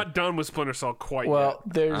murder, I'm not done with Splinter Cell quite yet.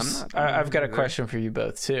 I've got a question for you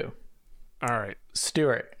both too. All right,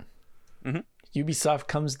 Stuart. Mm-hmm. Ubisoft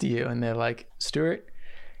comes to you and they're like, Stuart,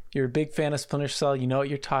 you're a big fan of Splinter Cell. You know what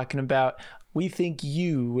you're talking about. We think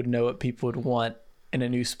you would know what people would want in a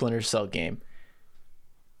new Splinter Cell game.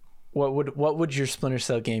 What would your Splinter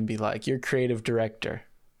Cell game be like? You're creative director.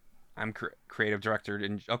 I'm creative director.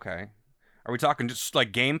 Okay. Are we talking just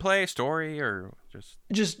like gameplay, story, or just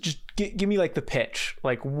give me like the pitch?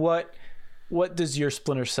 Like what does your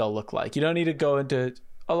Splinter Cell look like? You don't need to go into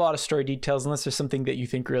a lot of story details unless there's something that you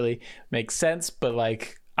think really makes sense, but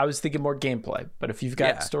like I was thinking more gameplay, but if you've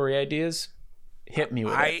got story ideas, hit me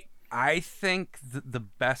with it. I think the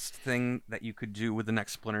best thing that you could do with the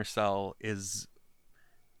next Splinter Cell is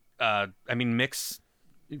mix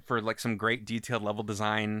for like some great detailed level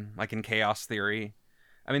design, like in Chaos Theory.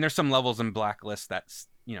 I mean, there's some levels in Blacklist that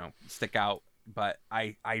stick out, but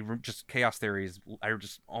I just Chaos Theories.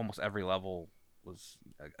 Almost every level was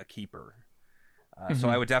a keeper. So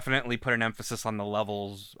I would definitely put an emphasis on the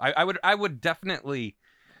levels. I would definitely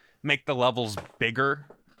make the levels bigger.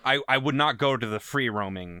 I would not go to the free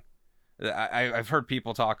roaming. I've heard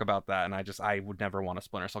people talk about that, and I would never want a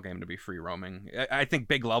Splinter Cell game to be free roaming. I think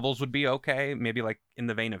big levels would be okay, maybe like in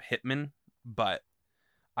the vein of Hitman, but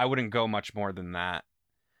I wouldn't go much more than that.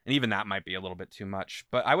 And even that might be a little bit too much.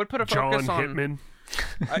 But I would put a focus on Hitman.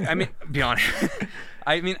 I mean, be honest.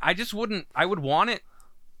 I mean, I just wouldn't. I would want it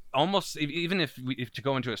almost, even if to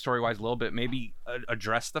go into it story-wise a little bit, maybe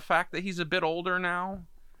address the fact that he's a bit older now,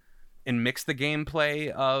 and mix the gameplay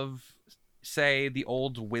of, say, the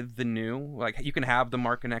old with the new. Like, you can have the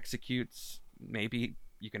mark and executes. Maybe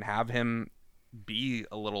you can have him be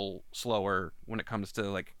a little slower when it comes to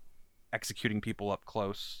like executing people up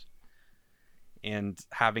close, and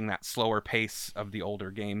having that slower pace of the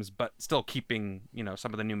older games, but still keeping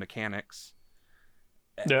some of the new mechanics.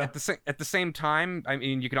 Yeah. At the same time, I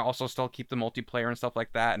mean, you can also still keep the multiplayer and stuff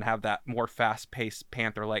like that, and have that more fast-paced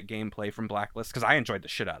Panther-like gameplay from Blacklist, because I enjoyed the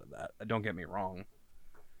shit out of that. Don't get me wrong.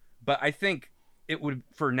 But I think it would,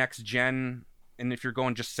 for next gen, and if you're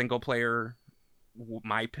going just single player,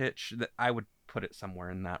 my pitch, that I would put it somewhere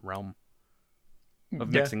in that realm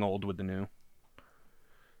of mixing old with the new.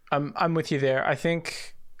 I'm with you there. I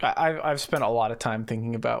think I've spent a lot of time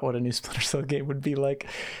thinking about what a new Splinter Cell game would be like.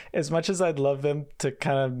 As much as I'd love them to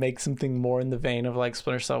kind of make something more in the vein of like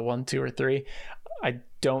Splinter Cell 1, 2, or 3, I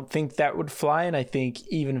don't think that would fly. And I think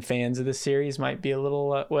even fans of the series might be a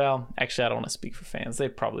little, well, actually, I don't want to speak for fans.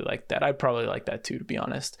 They'd probably like that. I'd probably like that too, to be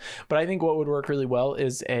honest. But I think what would work really well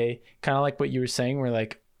is a kind of like what you were saying, where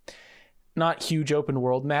like not huge open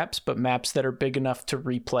world maps, but maps that are big enough to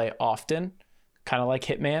replay often, kind of like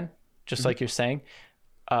Hitman, just like you're saying.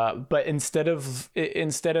 But instead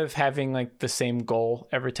of having like the same goal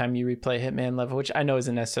every time you replay Hitman level, which I know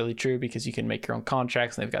isn't necessarily true because you can make your own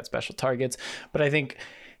contracts and they've got special targets, but I think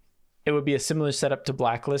it would be a similar setup to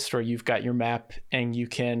Blacklist, where you've got your map and you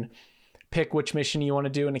can pick which mission you want to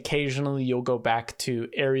do, and occasionally you'll go back to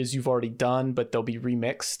areas you've already done, but they'll be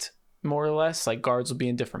remixed more or less. Like guards will be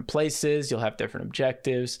in different places, you'll have different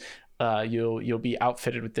objectives, you'll be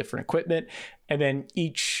outfitted with different equipment, and then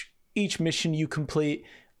each mission you complete,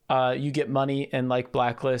 you get money, and like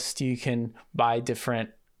Blacklist, you can buy different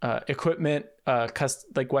equipment,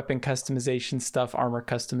 like weapon customization stuff, armor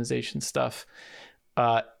customization stuff,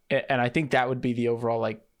 and I think that would be the overall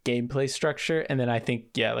like gameplay structure. And then I think,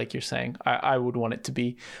 yeah, like you're saying, I would want it to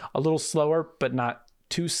be a little slower, but not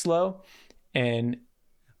too slow. And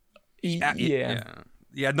yeah,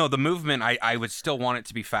 no, the movement, I would still want it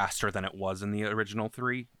to be faster than it was in the original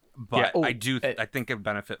 3. But I think it would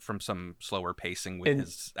benefit from some slower pacing with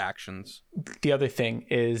his actions. The other thing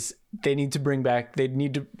is we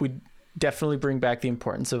definitely bring back the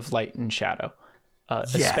importance of light and shadow,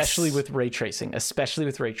 especially with ray tracing.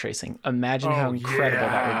 Imagine how incredible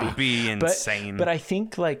that would be. Insane. But I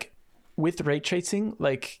think like with ray tracing,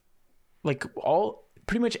 like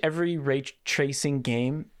pretty much every ray tracing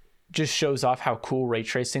game just shows off how cool ray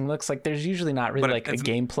tracing looks. Like there's usually not really like a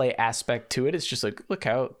gameplay aspect to it. It's just like, look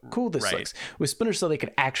how cool this looks. With Splinter Cell, they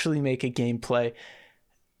could actually make a gameplay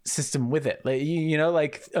system with it. Like, you know,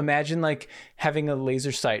 like imagine like having a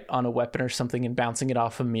laser sight on a weapon or something and bouncing it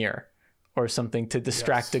off a mirror or something to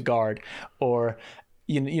distract a guard, or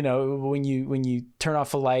you know when you turn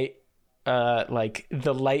off a light, like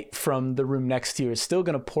the light from the room next to you is still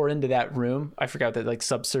going to pour into that room. I forgot that, like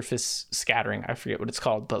subsurface scattering, I forget what it's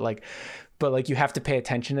called, but like you have to pay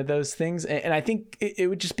attention to those things. And I think it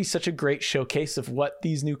would just be such a great showcase of what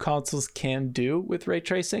these new consoles can do with ray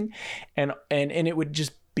tracing, and it would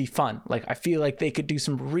just be fun. Like I feel like they could do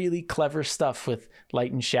some really clever stuff with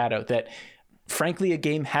light and shadow that frankly a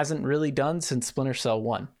game hasn't really done since Splinter Cell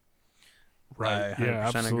 1. Right. Yeah,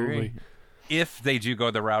 absolutely. Agree. If they do go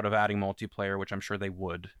the route of adding multiplayer, which I'm sure they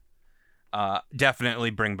would, definitely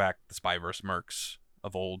bring back the Spyverse mercs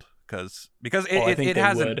of old, because it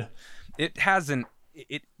hasn't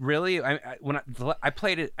really. When I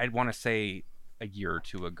played it, I want to say a year or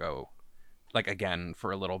two ago, like again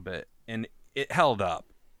for a little bit, and it held up.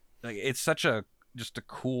 Like it's such a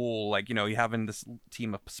cool, like, you know, you having this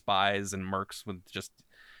team of spies and mercs with just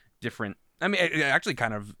different. I mean, it actually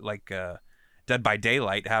kind of like Dead by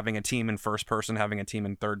Daylight, having a team in first person, having a team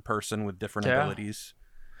in third person with different abilities.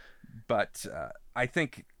 But I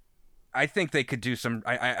think they could do some.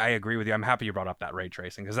 I agree with you. I'm happy you brought up that ray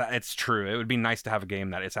tracing, because it's true. It would be nice to have a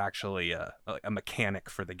game that it's actually a mechanic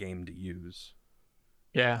for the game to use.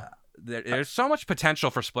 Yeah. There's so much potential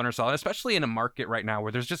for Splinter Cell, especially in a market right now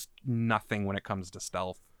where there's just nothing when it comes to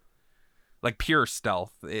stealth, like pure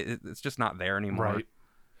stealth. It's just not there anymore. Right.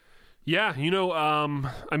 Yeah, you know,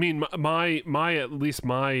 I mean, my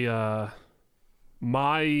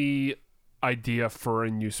idea for a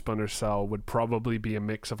new Splinter Cell would probably be a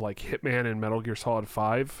mix of like Hitman and Metal Gear Solid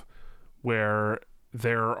 5, where it's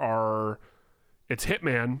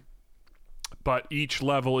Hitman, but each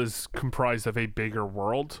level is comprised of a bigger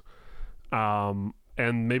world. And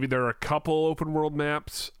maybe there are a couple open world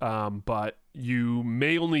maps, but you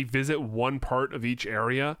may only visit one part of each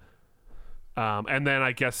area. And then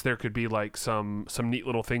I guess there could be like some neat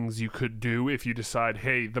little things you could do if you decide,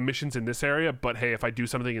 hey, the mission's in this area, but hey, if I do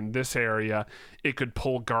something in this area, it could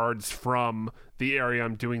pull guards from the area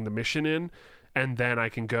I'm doing the mission in, and then I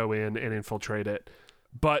can go in and infiltrate it.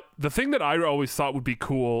 But the thing that I always thought would be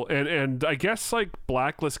cool, and I guess like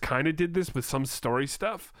Blacklist kind of did this with some story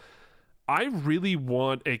stuff, I really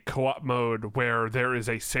want a co-op mode where there is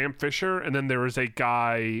a Sam Fisher and then there is a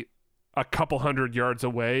guy a couple 100 yards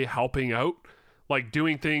away helping out, like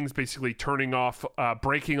doing things, basically turning off,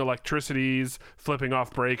 breaking electricities, flipping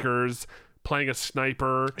off breakers, playing a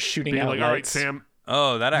sniper, shooting being out like, lights. all right, Sam.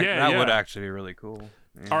 Oh, that would actually be really cool.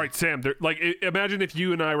 Yeah. All right, Sam. Like, imagine if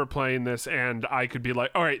you and I were playing this, and I could be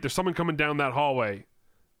like, all right, there's someone coming down that hallway.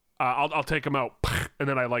 I'll take him out, and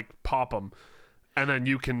then I like pop him. And then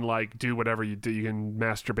you can like do whatever you do. You can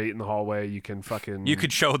masturbate in the hallway. You can fucking. You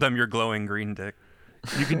could show them your glowing green dick.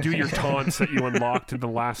 You can do your taunts that you unlocked in the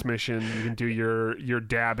last mission. You can do your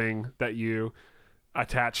dabbing that you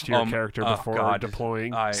attached to your character before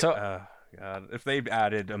deploying. God, if they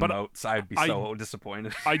added emotes, I'd be so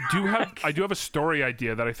disappointed. I do have a story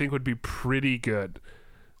idea that I think would be pretty good.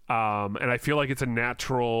 And I feel like it's a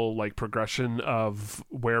natural like progression of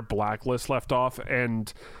where Blacklist left off,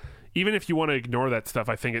 and even if you want to ignore that stuff,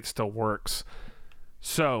 I think it still works.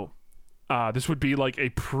 So, this would be like a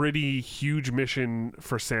pretty huge mission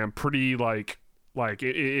for Sam. Pretty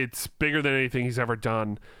it's bigger than anything he's ever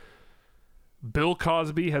done. Bill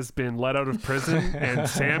Cosby has been let out of prison, and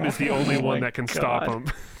Sam is the only one that can stop him.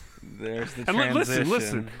 There's the and transition.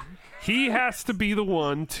 listen. He has to be the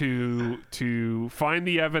one to find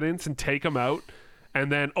the evidence and take him out.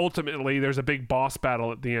 And then ultimately there's a big boss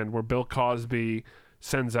battle at the end where Bill Cosby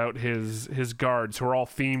sends out his guards who are all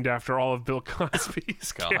themed after all of Bill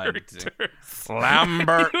Cosby's characters.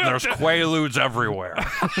 Lambert, there's Quaaludes everywhere.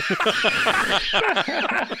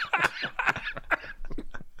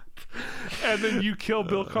 And then you kill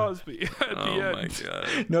Bill Cosby at the end. Oh my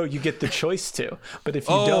god! No, you get the choice to. But if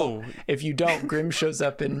you don't, Grim shows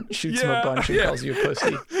up and shoots him a bunch and calls you a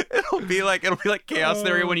pussy. It'll be like Chaos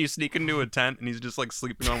Theory when you sneak into a tent and he's just like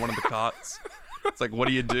sleeping on one of the cots. It's like, what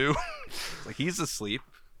do you do? It's like, he's asleep.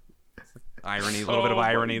 Irony, a little bit of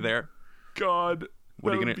irony there. God,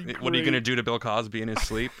 what are you gonna do to Bill Cosby in his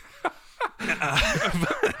sleep?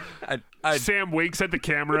 Sam winks at the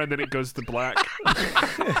camera and then it goes to black.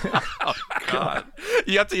 Oh god!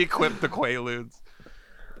 You have to equip the Quaaludes.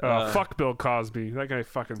 Fuck Bill Cosby. That guy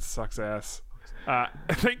fucking sucks ass.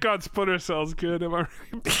 Thank God Splinter Cell's good. Am I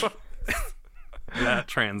right? That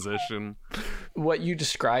transition. What you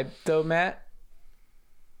described, though, Matt,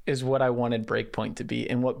 is what I wanted Breakpoint to be,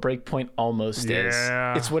 and what Breakpoint almost is.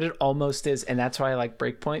 It's what it almost is, and that's why I like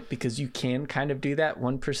Breakpoint, because you can kind of do that.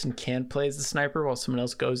 One person can play as the sniper while someone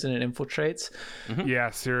else goes in and infiltrates. Mm-hmm. Yeah,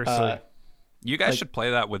 seriously. You guys should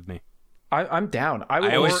play that with me. I'm down.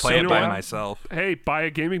 I always play it by myself. Hey, buy a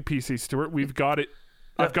gaming PC, Stuart. We've got it.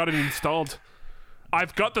 I've got it installed.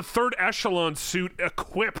 I've got the third echelon suit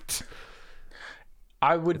equipped.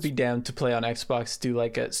 I would be down to play on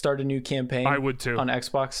Xbox, start a new campaign. I would too. On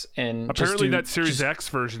Xbox, and apparently that Series X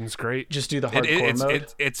version's great. Just do the hardcore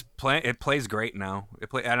mode. It plays great now.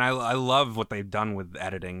 And I love what they've done with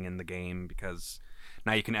editing in the game, because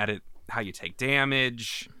now you can edit how you take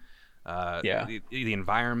damage, the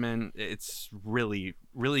environment. It's really,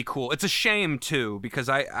 really cool. It's a shame too, because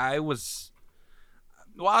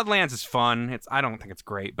Wildlands is fun. I don't think it's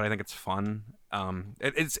great, but I think it's fun.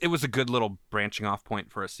 It was a good little branching off point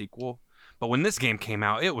for a sequel, but when this game came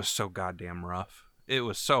out, it was so goddamn rough. It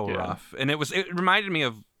was so rough, and it reminded me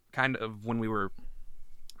of kind of when we were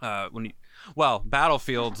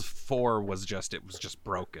Battlefield 4 was just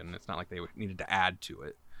broken. It's not like they needed to add to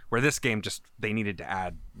it. Where this game they needed to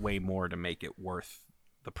add way more to make it worth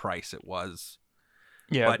the price it was.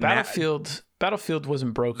 Yeah, but Battlefield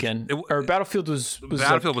wasn't broken. Battlefield was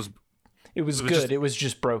It was good. It was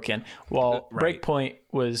just broken. While Breakpoint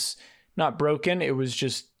was not broken. It was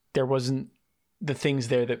just there wasn't the things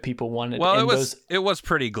there that people wanted. Well, it was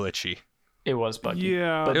pretty glitchy. It was buggy.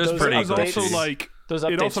 Yeah, but it was pretty glitchy. Also like those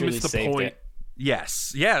updates it also really missed the saved point. it.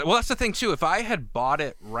 Yes. Yeah. Well, that's the thing too. If I had bought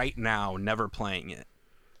it right now, never playing it,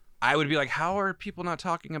 I would be like, how are people not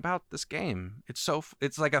talking about this game? It's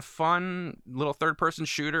like a fun little third-person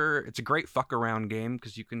shooter. It's a great fuck-around game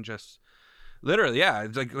because you can just literally, yeah,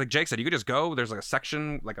 it's like Jake said, you could just go. There's like a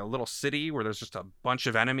section, like a little city where there's just a bunch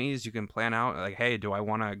of enemies. You can plan out like, hey, do I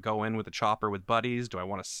want to go in with a chopper with buddies? Do I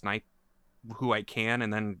want to snipe who I can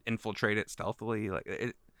and then infiltrate it stealthily? Like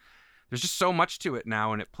there's just so much to it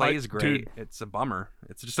now, and it plays great. Dude. It's a bummer.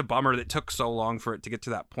 It's just a bummer that it took so long for it to get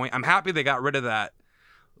to that point. I'm happy they got rid of that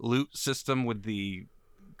loot system with the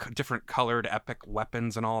different colored epic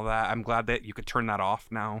weapons and all that. I'm glad that you could turn that off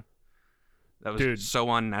now. That was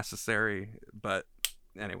so unnecessary. But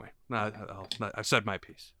anyway, I've said my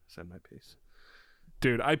piece.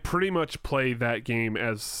 Dude, I pretty much play that game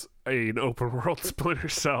as an open world Splinter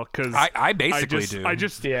Cell because I basically do. I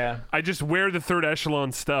just wear the third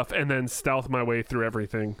echelon stuff and then stealth my way through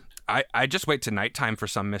everything. I just wait to nighttime for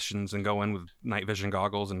some missions and go in with night vision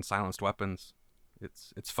goggles and silenced weapons.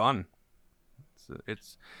 It's fun.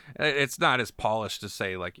 It's not as polished as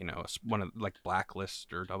say like one of like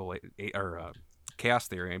Blacklist or or Chaos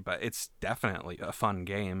Theory, but it's definitely a fun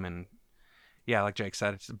game. And yeah, like Jake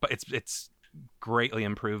said, it's greatly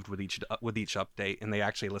improved with each update, and they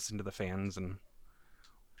actually listen to the fans, and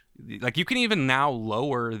like you can even now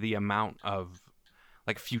lower the amount of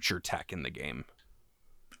like future tech in the game.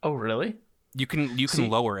 Oh, really? You can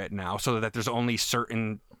lower it now so that there's only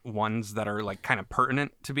certain ones that are like kind of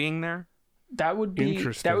pertinent to being there. That would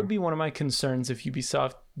be one of my concerns if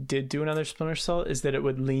Ubisoft did do another Splinter Cell, is that it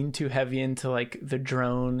would lean too heavy into like the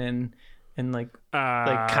drone and like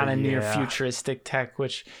kind of near futuristic tech,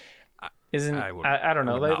 which isn't I don't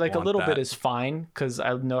know, like a little bit is fine, because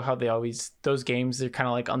I know how those games, they're kind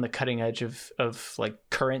of like on the cutting edge of like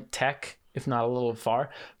current tech, if not a little far,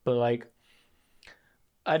 but like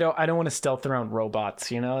I don't want to stealth around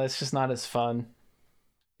robots, it's just not as fun.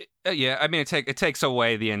 Yeah, I mean, it takes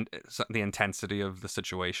away the intensity of the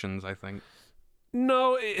situations, I think.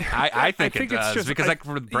 No, I think it does, just, because like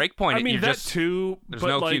for Breakpoint, I mean that just, too. There's but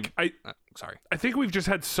no like, sorry. I think we've just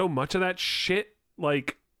had so much of that shit.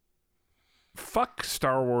 Like, fuck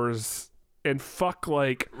Star Wars and fuck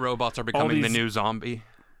like robots are becoming the new zombie.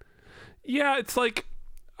 Yeah, it's like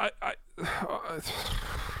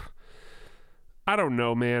I don't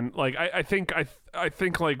know, man. Like I think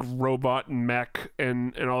like robot and mech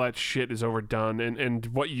and all that shit is overdone. And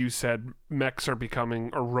what you said, robots are becoming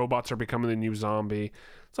the new zombie.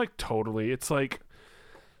 It's like totally. It's like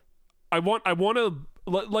I want to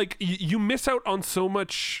like you miss out on so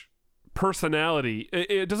much personality.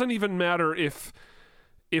 It doesn't even matter if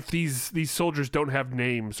these soldiers don't have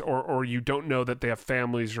names or you don't know that they have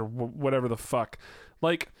families or whatever the fuck.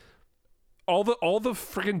 Like all the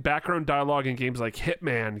freaking background dialogue in games like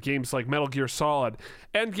Hitman, games like Metal Gear Solid,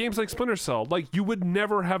 and games like Splinter Cell, like you would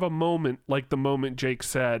never have a moment like the moment Jake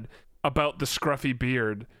said about the scruffy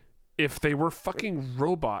beard if they were fucking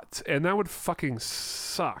robots, and that would fucking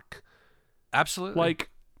suck. Absolutely. Like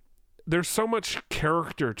there's so much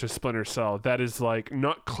character to Splinter Cell that is like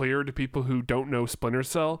not clear to people who don't know Splinter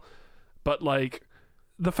Cell, but like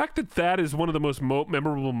the fact that is one of the most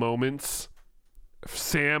memorable moments,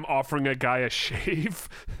 Sam offering a guy a shave.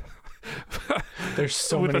 There's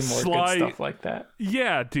so many more good stuff like that.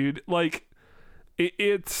 Yeah, dude. Like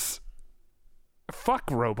it's fuck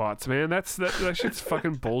robots, man. That shit's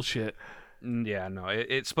fucking bullshit. Yeah, no.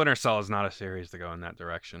 Splinter Cell is not a series to go in that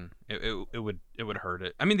direction. It would hurt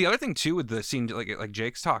it. I mean, the other thing too with the scene, like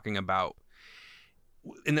Jake's talking about,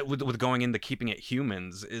 with going into keeping it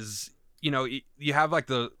humans, is you have like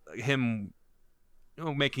him.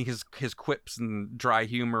 Making his quips and dry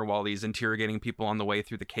humor while he's interrogating people on the way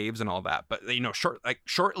through the caves and all that. But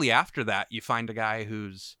shortly after that, you find a guy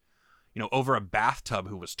who's over a bathtub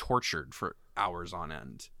who was tortured for hours on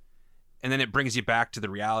end, and then it brings you back to the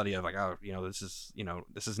reality of like, oh, this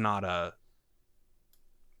is not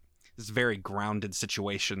this very grounded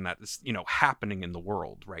situation that is happening in the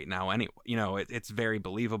world right now. Anyway, it's very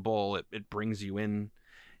believable. It brings you in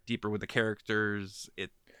deeper with the characters. It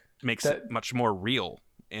makes it much more real.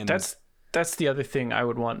 And that's the other thing I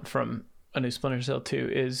would want from a new Splinter Cell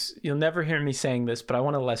 2 is, you'll never hear me saying this, but I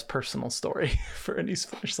want a less personal story for a new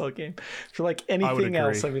Splinter Cell game. For like anything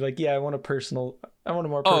else, I'd be like, yeah, I want a more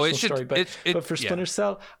personal story. But for Splinter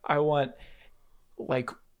Cell, I want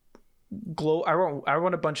like I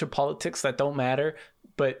want a bunch of politics that don't matter,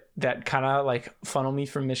 but that kind of like funnel me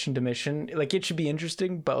from mission to mission. Like it should be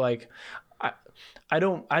interesting, but like I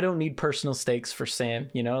don't need personal stakes for Sam,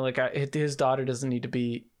 like his daughter doesn't need to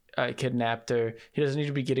be kidnapped, or he doesn't need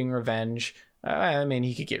to be getting revenge. I mean,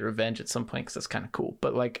 he could get revenge at some point because that's kind of cool,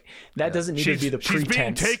 but like that doesn't need to be the pretense. She's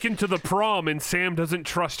being taken to the prom and Sam doesn't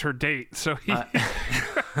trust her date, so he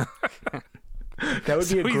that would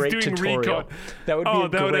be a great tutorial. That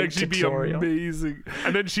would actually be amazing.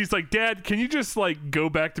 And then she's like, Dad, can you just like go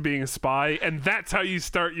back to being a spy? And that's how you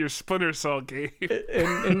start your Splinter Cell game.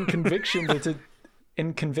 In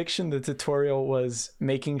Conviction, the tutorial was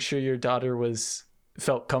making sure your daughter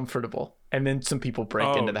felt comfortable, and then some people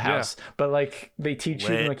break into the house. Yeah. But like they teach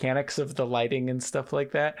you the mechanics of the lighting and stuff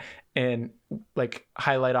like that, and like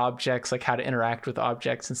highlight objects, like how to interact with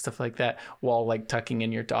objects and stuff like that, while like tucking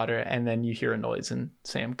in your daughter. And then you hear a noise, and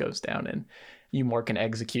Sam goes down, and you more can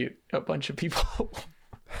execute a bunch of people.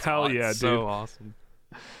 Hell yeah, dude! So awesome.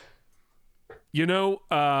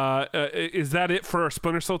 Is that it for our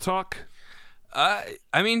Splinter Cell talk? I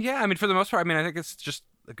mean, for the most part, I think it's just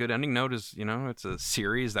a good ending note is, it's a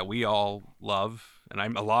series that we all love,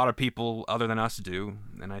 and a lot of people other than us do,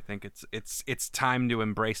 and I think it's time to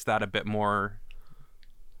embrace that a bit more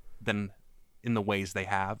than in the ways they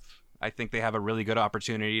have. I think they have a really good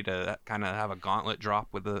opportunity to kind of have a gauntlet drop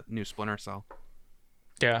with the new Splinter Cell.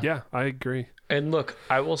 Yeah, I agree. And look,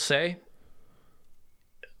 I will say,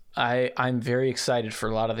 I'm very excited for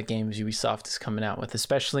a lot of the games Ubisoft is coming out with,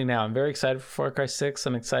 especially now. I'm very excited for Far Cry 6.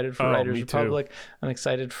 I'm excited for Riders Republic. Too. I'm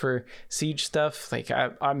excited for Siege stuff. Like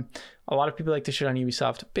I'm a lot of people like to shit on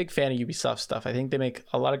Ubisoft. Big fan of Ubisoft stuff. I think they make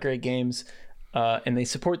a lot of great games. and they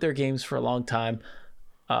support their games for a long time.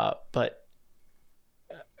 But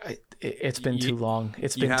it's been too long.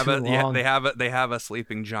 It's been too long. They have a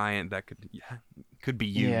sleeping giant that could be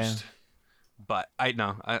used. But I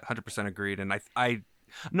 100% agreed, and I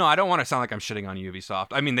don't want to sound like I'm shitting on Ubisoft.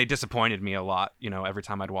 I mean, they disappointed me a lot. Every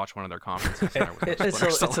time I'd watch one of their conferences,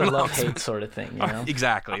 it's a love-hate sort of thing.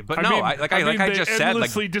 Exactly. But I just said,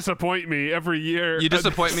 endlessly disappoint me every year. You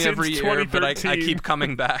disappoint me every year, but I 2013. keep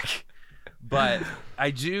coming back. But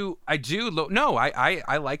I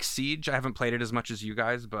like Siege. I haven't played it as much as you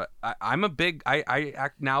guys, but I'm a big.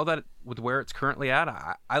 Now that with where it's currently at,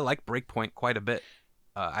 I like Breakpoint quite a bit.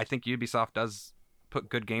 I think Ubisoft does put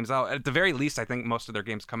good games out. At the very least, I think most of their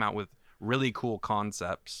games come out with really cool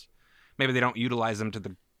concepts. Maybe they don't utilize them to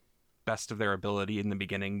the best of their ability in the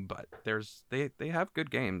beginning, but they have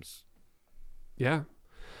good games. Yeah.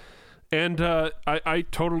 And I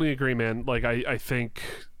totally agree, man. Like I think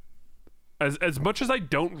as much as I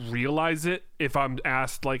don't realize it, if I'm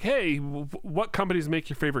asked like, hey, what companies make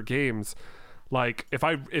your favorite games? Like if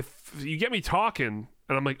you get me talking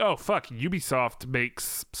and I'm like, oh fuck, Ubisoft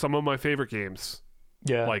makes some of my favorite games.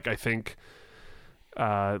 Yeah. Like I think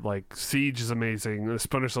like Siege is amazing. The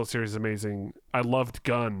Splinter Cell series is amazing. I loved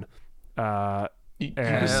Gun.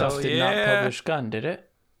 Ubisoft did not publish Gun, did it?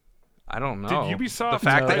 I don't know. Did Ubisoft? The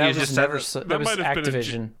fact that you just said that was might have been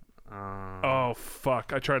Activision. Oh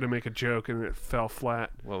fuck! I tried to make a joke and it fell flat.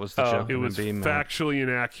 What was the joke? It was factually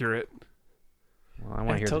inaccurate. Well, I want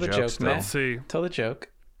to hear tell the the joke joke, still. Matt. Let's see. Tell the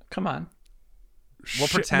joke. Come on. We'll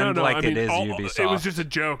pretend it is Ubisoft. It was just a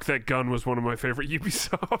joke that Gun was one of my favorite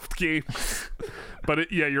Ubisoft games.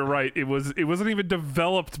 But you're right. It wasn't even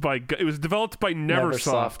developed by. It was developed by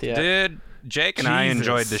Neversoft. Yeah. Did Jake and I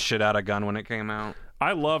enjoyed the shit out of Gun when it came out?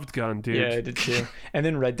 I loved Gun, dude. Yeah, I did too. And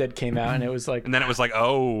then Red Dead came out, and it was like, and then it was like, this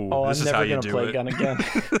I'm is how never you gonna do play it. Gun again.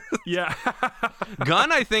 Yeah.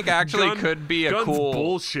 Gun, I think actually could be a Gun's cool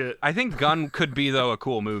bullshit. I think Gun could be though a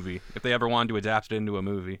cool movie if they ever wanted to adapt it into a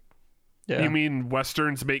movie. Yeah. You mean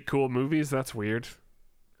Westerns make cool movies? That's weird.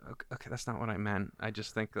 Okay, that's not what I meant. I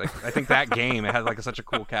just think I think that game it had like such a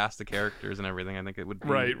cool cast of characters and everything. I think it would be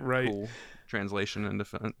right. cool translation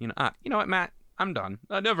into you know what, Matt? I'm done.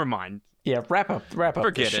 Never mind. Yeah, wrap up. Forget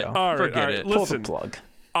the it. show. All right, Forget all right. it. Pull the Listen, plug.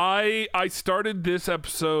 I started this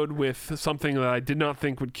episode with something that I did not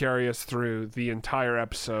think would carry us through the entire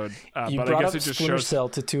episode. You but brought I guess up it just Splinter shows. Cell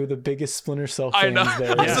to two of the biggest Splinter Cell I fans know.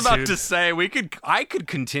 there. I was Yeah, about dude. to say I could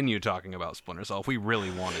continue talking about Splinter Cell if we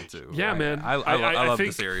really wanted to. Yeah, man. I love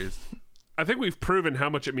the series. I think we've proven how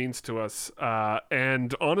much it means to us.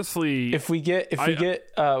 And honestly, If we get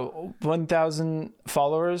 1,000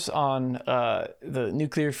 followers on the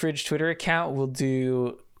Nuclear Fridge Twitter account, we'll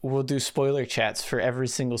do spoiler chats for every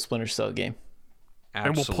single Splinter Cell game.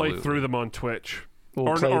 and we'll play Absolutely. through them on Twitch.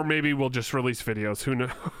 We'll play- Or maybe we'll just release videos. Who knows?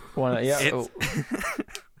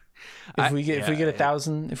 If we get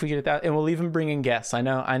 1,000, and we'll even bring in guests. I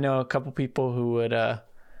know a couple people who would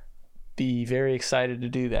be very excited to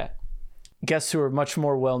do that. Guests who are much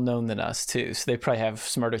more well known than us too, so they probably have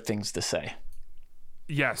smarter things to say.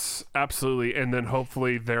 Yes, absolutely. And then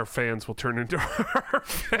hopefully their fans will turn into our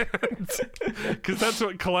fans. Because that's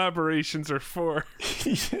what collaborations are for.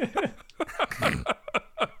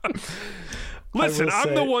 Listen,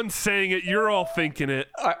 I'm the one saying it. You're all thinking it.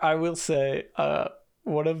 I will say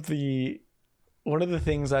one of the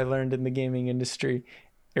things I learned in the gaming industry,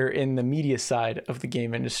 or in the media side of the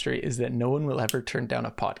game industry, is that no one will ever turn down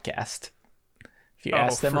a podcast. If you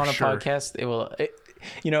ask them for on a sure. podcast, it will.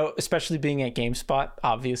 Especially being at GameSpot,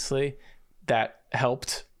 obviously that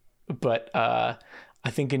helped. But I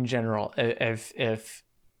think in general, that's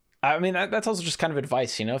also just kind of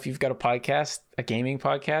advice. If you've got a podcast, a gaming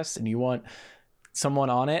podcast, and you want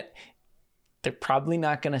someone on it, they're probably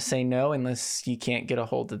not going to say no unless you can't get a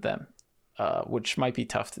hold of them, which might be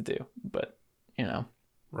tough to do. But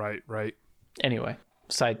Right. Anyway,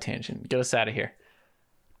 side tangent. Get us out of here.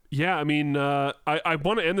 Yeah, I mean, I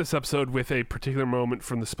want to end this episode with a particular moment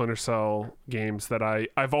from the Splinter Cell games that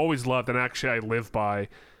I've always loved, and actually I live by.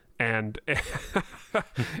 And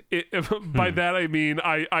by that I mean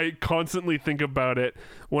I constantly think about it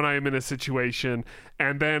when I am in a situation,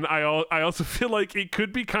 and then I also feel like it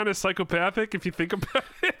could be kind of psychopathic if you think about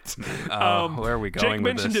it. Where are we going Jake with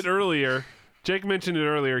mentioned this? it earlier.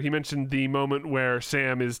 He mentioned the moment where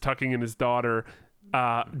Sam is tucking in his daughter.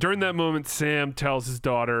 During that moment, Sam tells his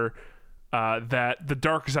daughter that the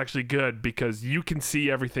dark is actually good because you can see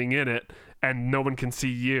everything in it and no one can see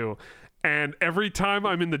you. And every time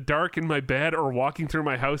I'm in the dark in my bed or walking through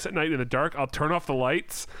my house at night in the dark, I'll turn off the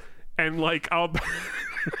lights and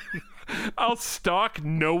I'll stalk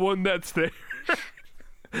no one that's there.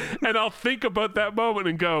 And I'll think about that moment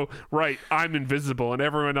and go, right, I'm invisible, and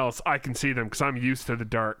everyone else, I can see them because I'm used to the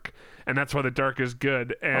dark. And that's why the dark is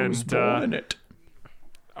good. And I was born in it.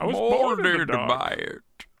 I was born in the to dark. buy it.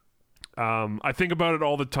 I think about it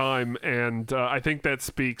all the time, and I think that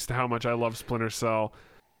speaks to how much I love Splinter Cell.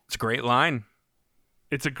 It's a great line.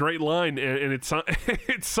 It's a great line, and it's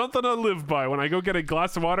it's something I live by. When I go get a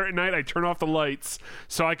glass of water at night, I turn off the lights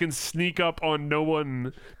so I can sneak up on no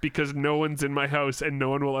one because no one's in my house and no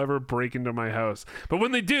one will ever break into my house. But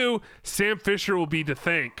when they do, Sam Fisher will be to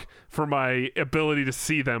thank for my ability to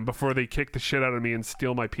see them before they kick the shit out of me and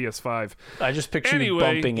steal my PS5. I just picture you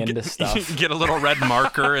bumping into stuff. Get a little red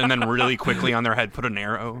marker and then really quickly on their head put an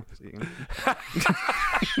arrow.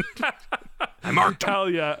 I marked them. Hell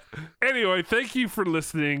yeah. Anyway, thank you for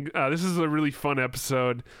listening. This is a really fun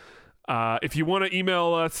episode. If you want to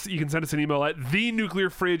email us, you can send us an email at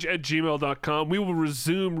thenuclearfridge@gmail.com. We will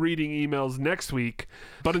resume reading emails next week.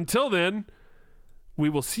 But until then, we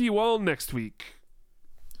will see you all next week.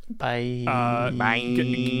 Bye. Bye.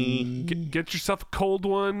 Get yourself a cold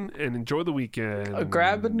one and enjoy the weekend.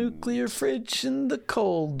 Grab a nuclear fridge in the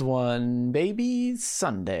cold one, baby.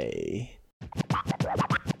 Sunday.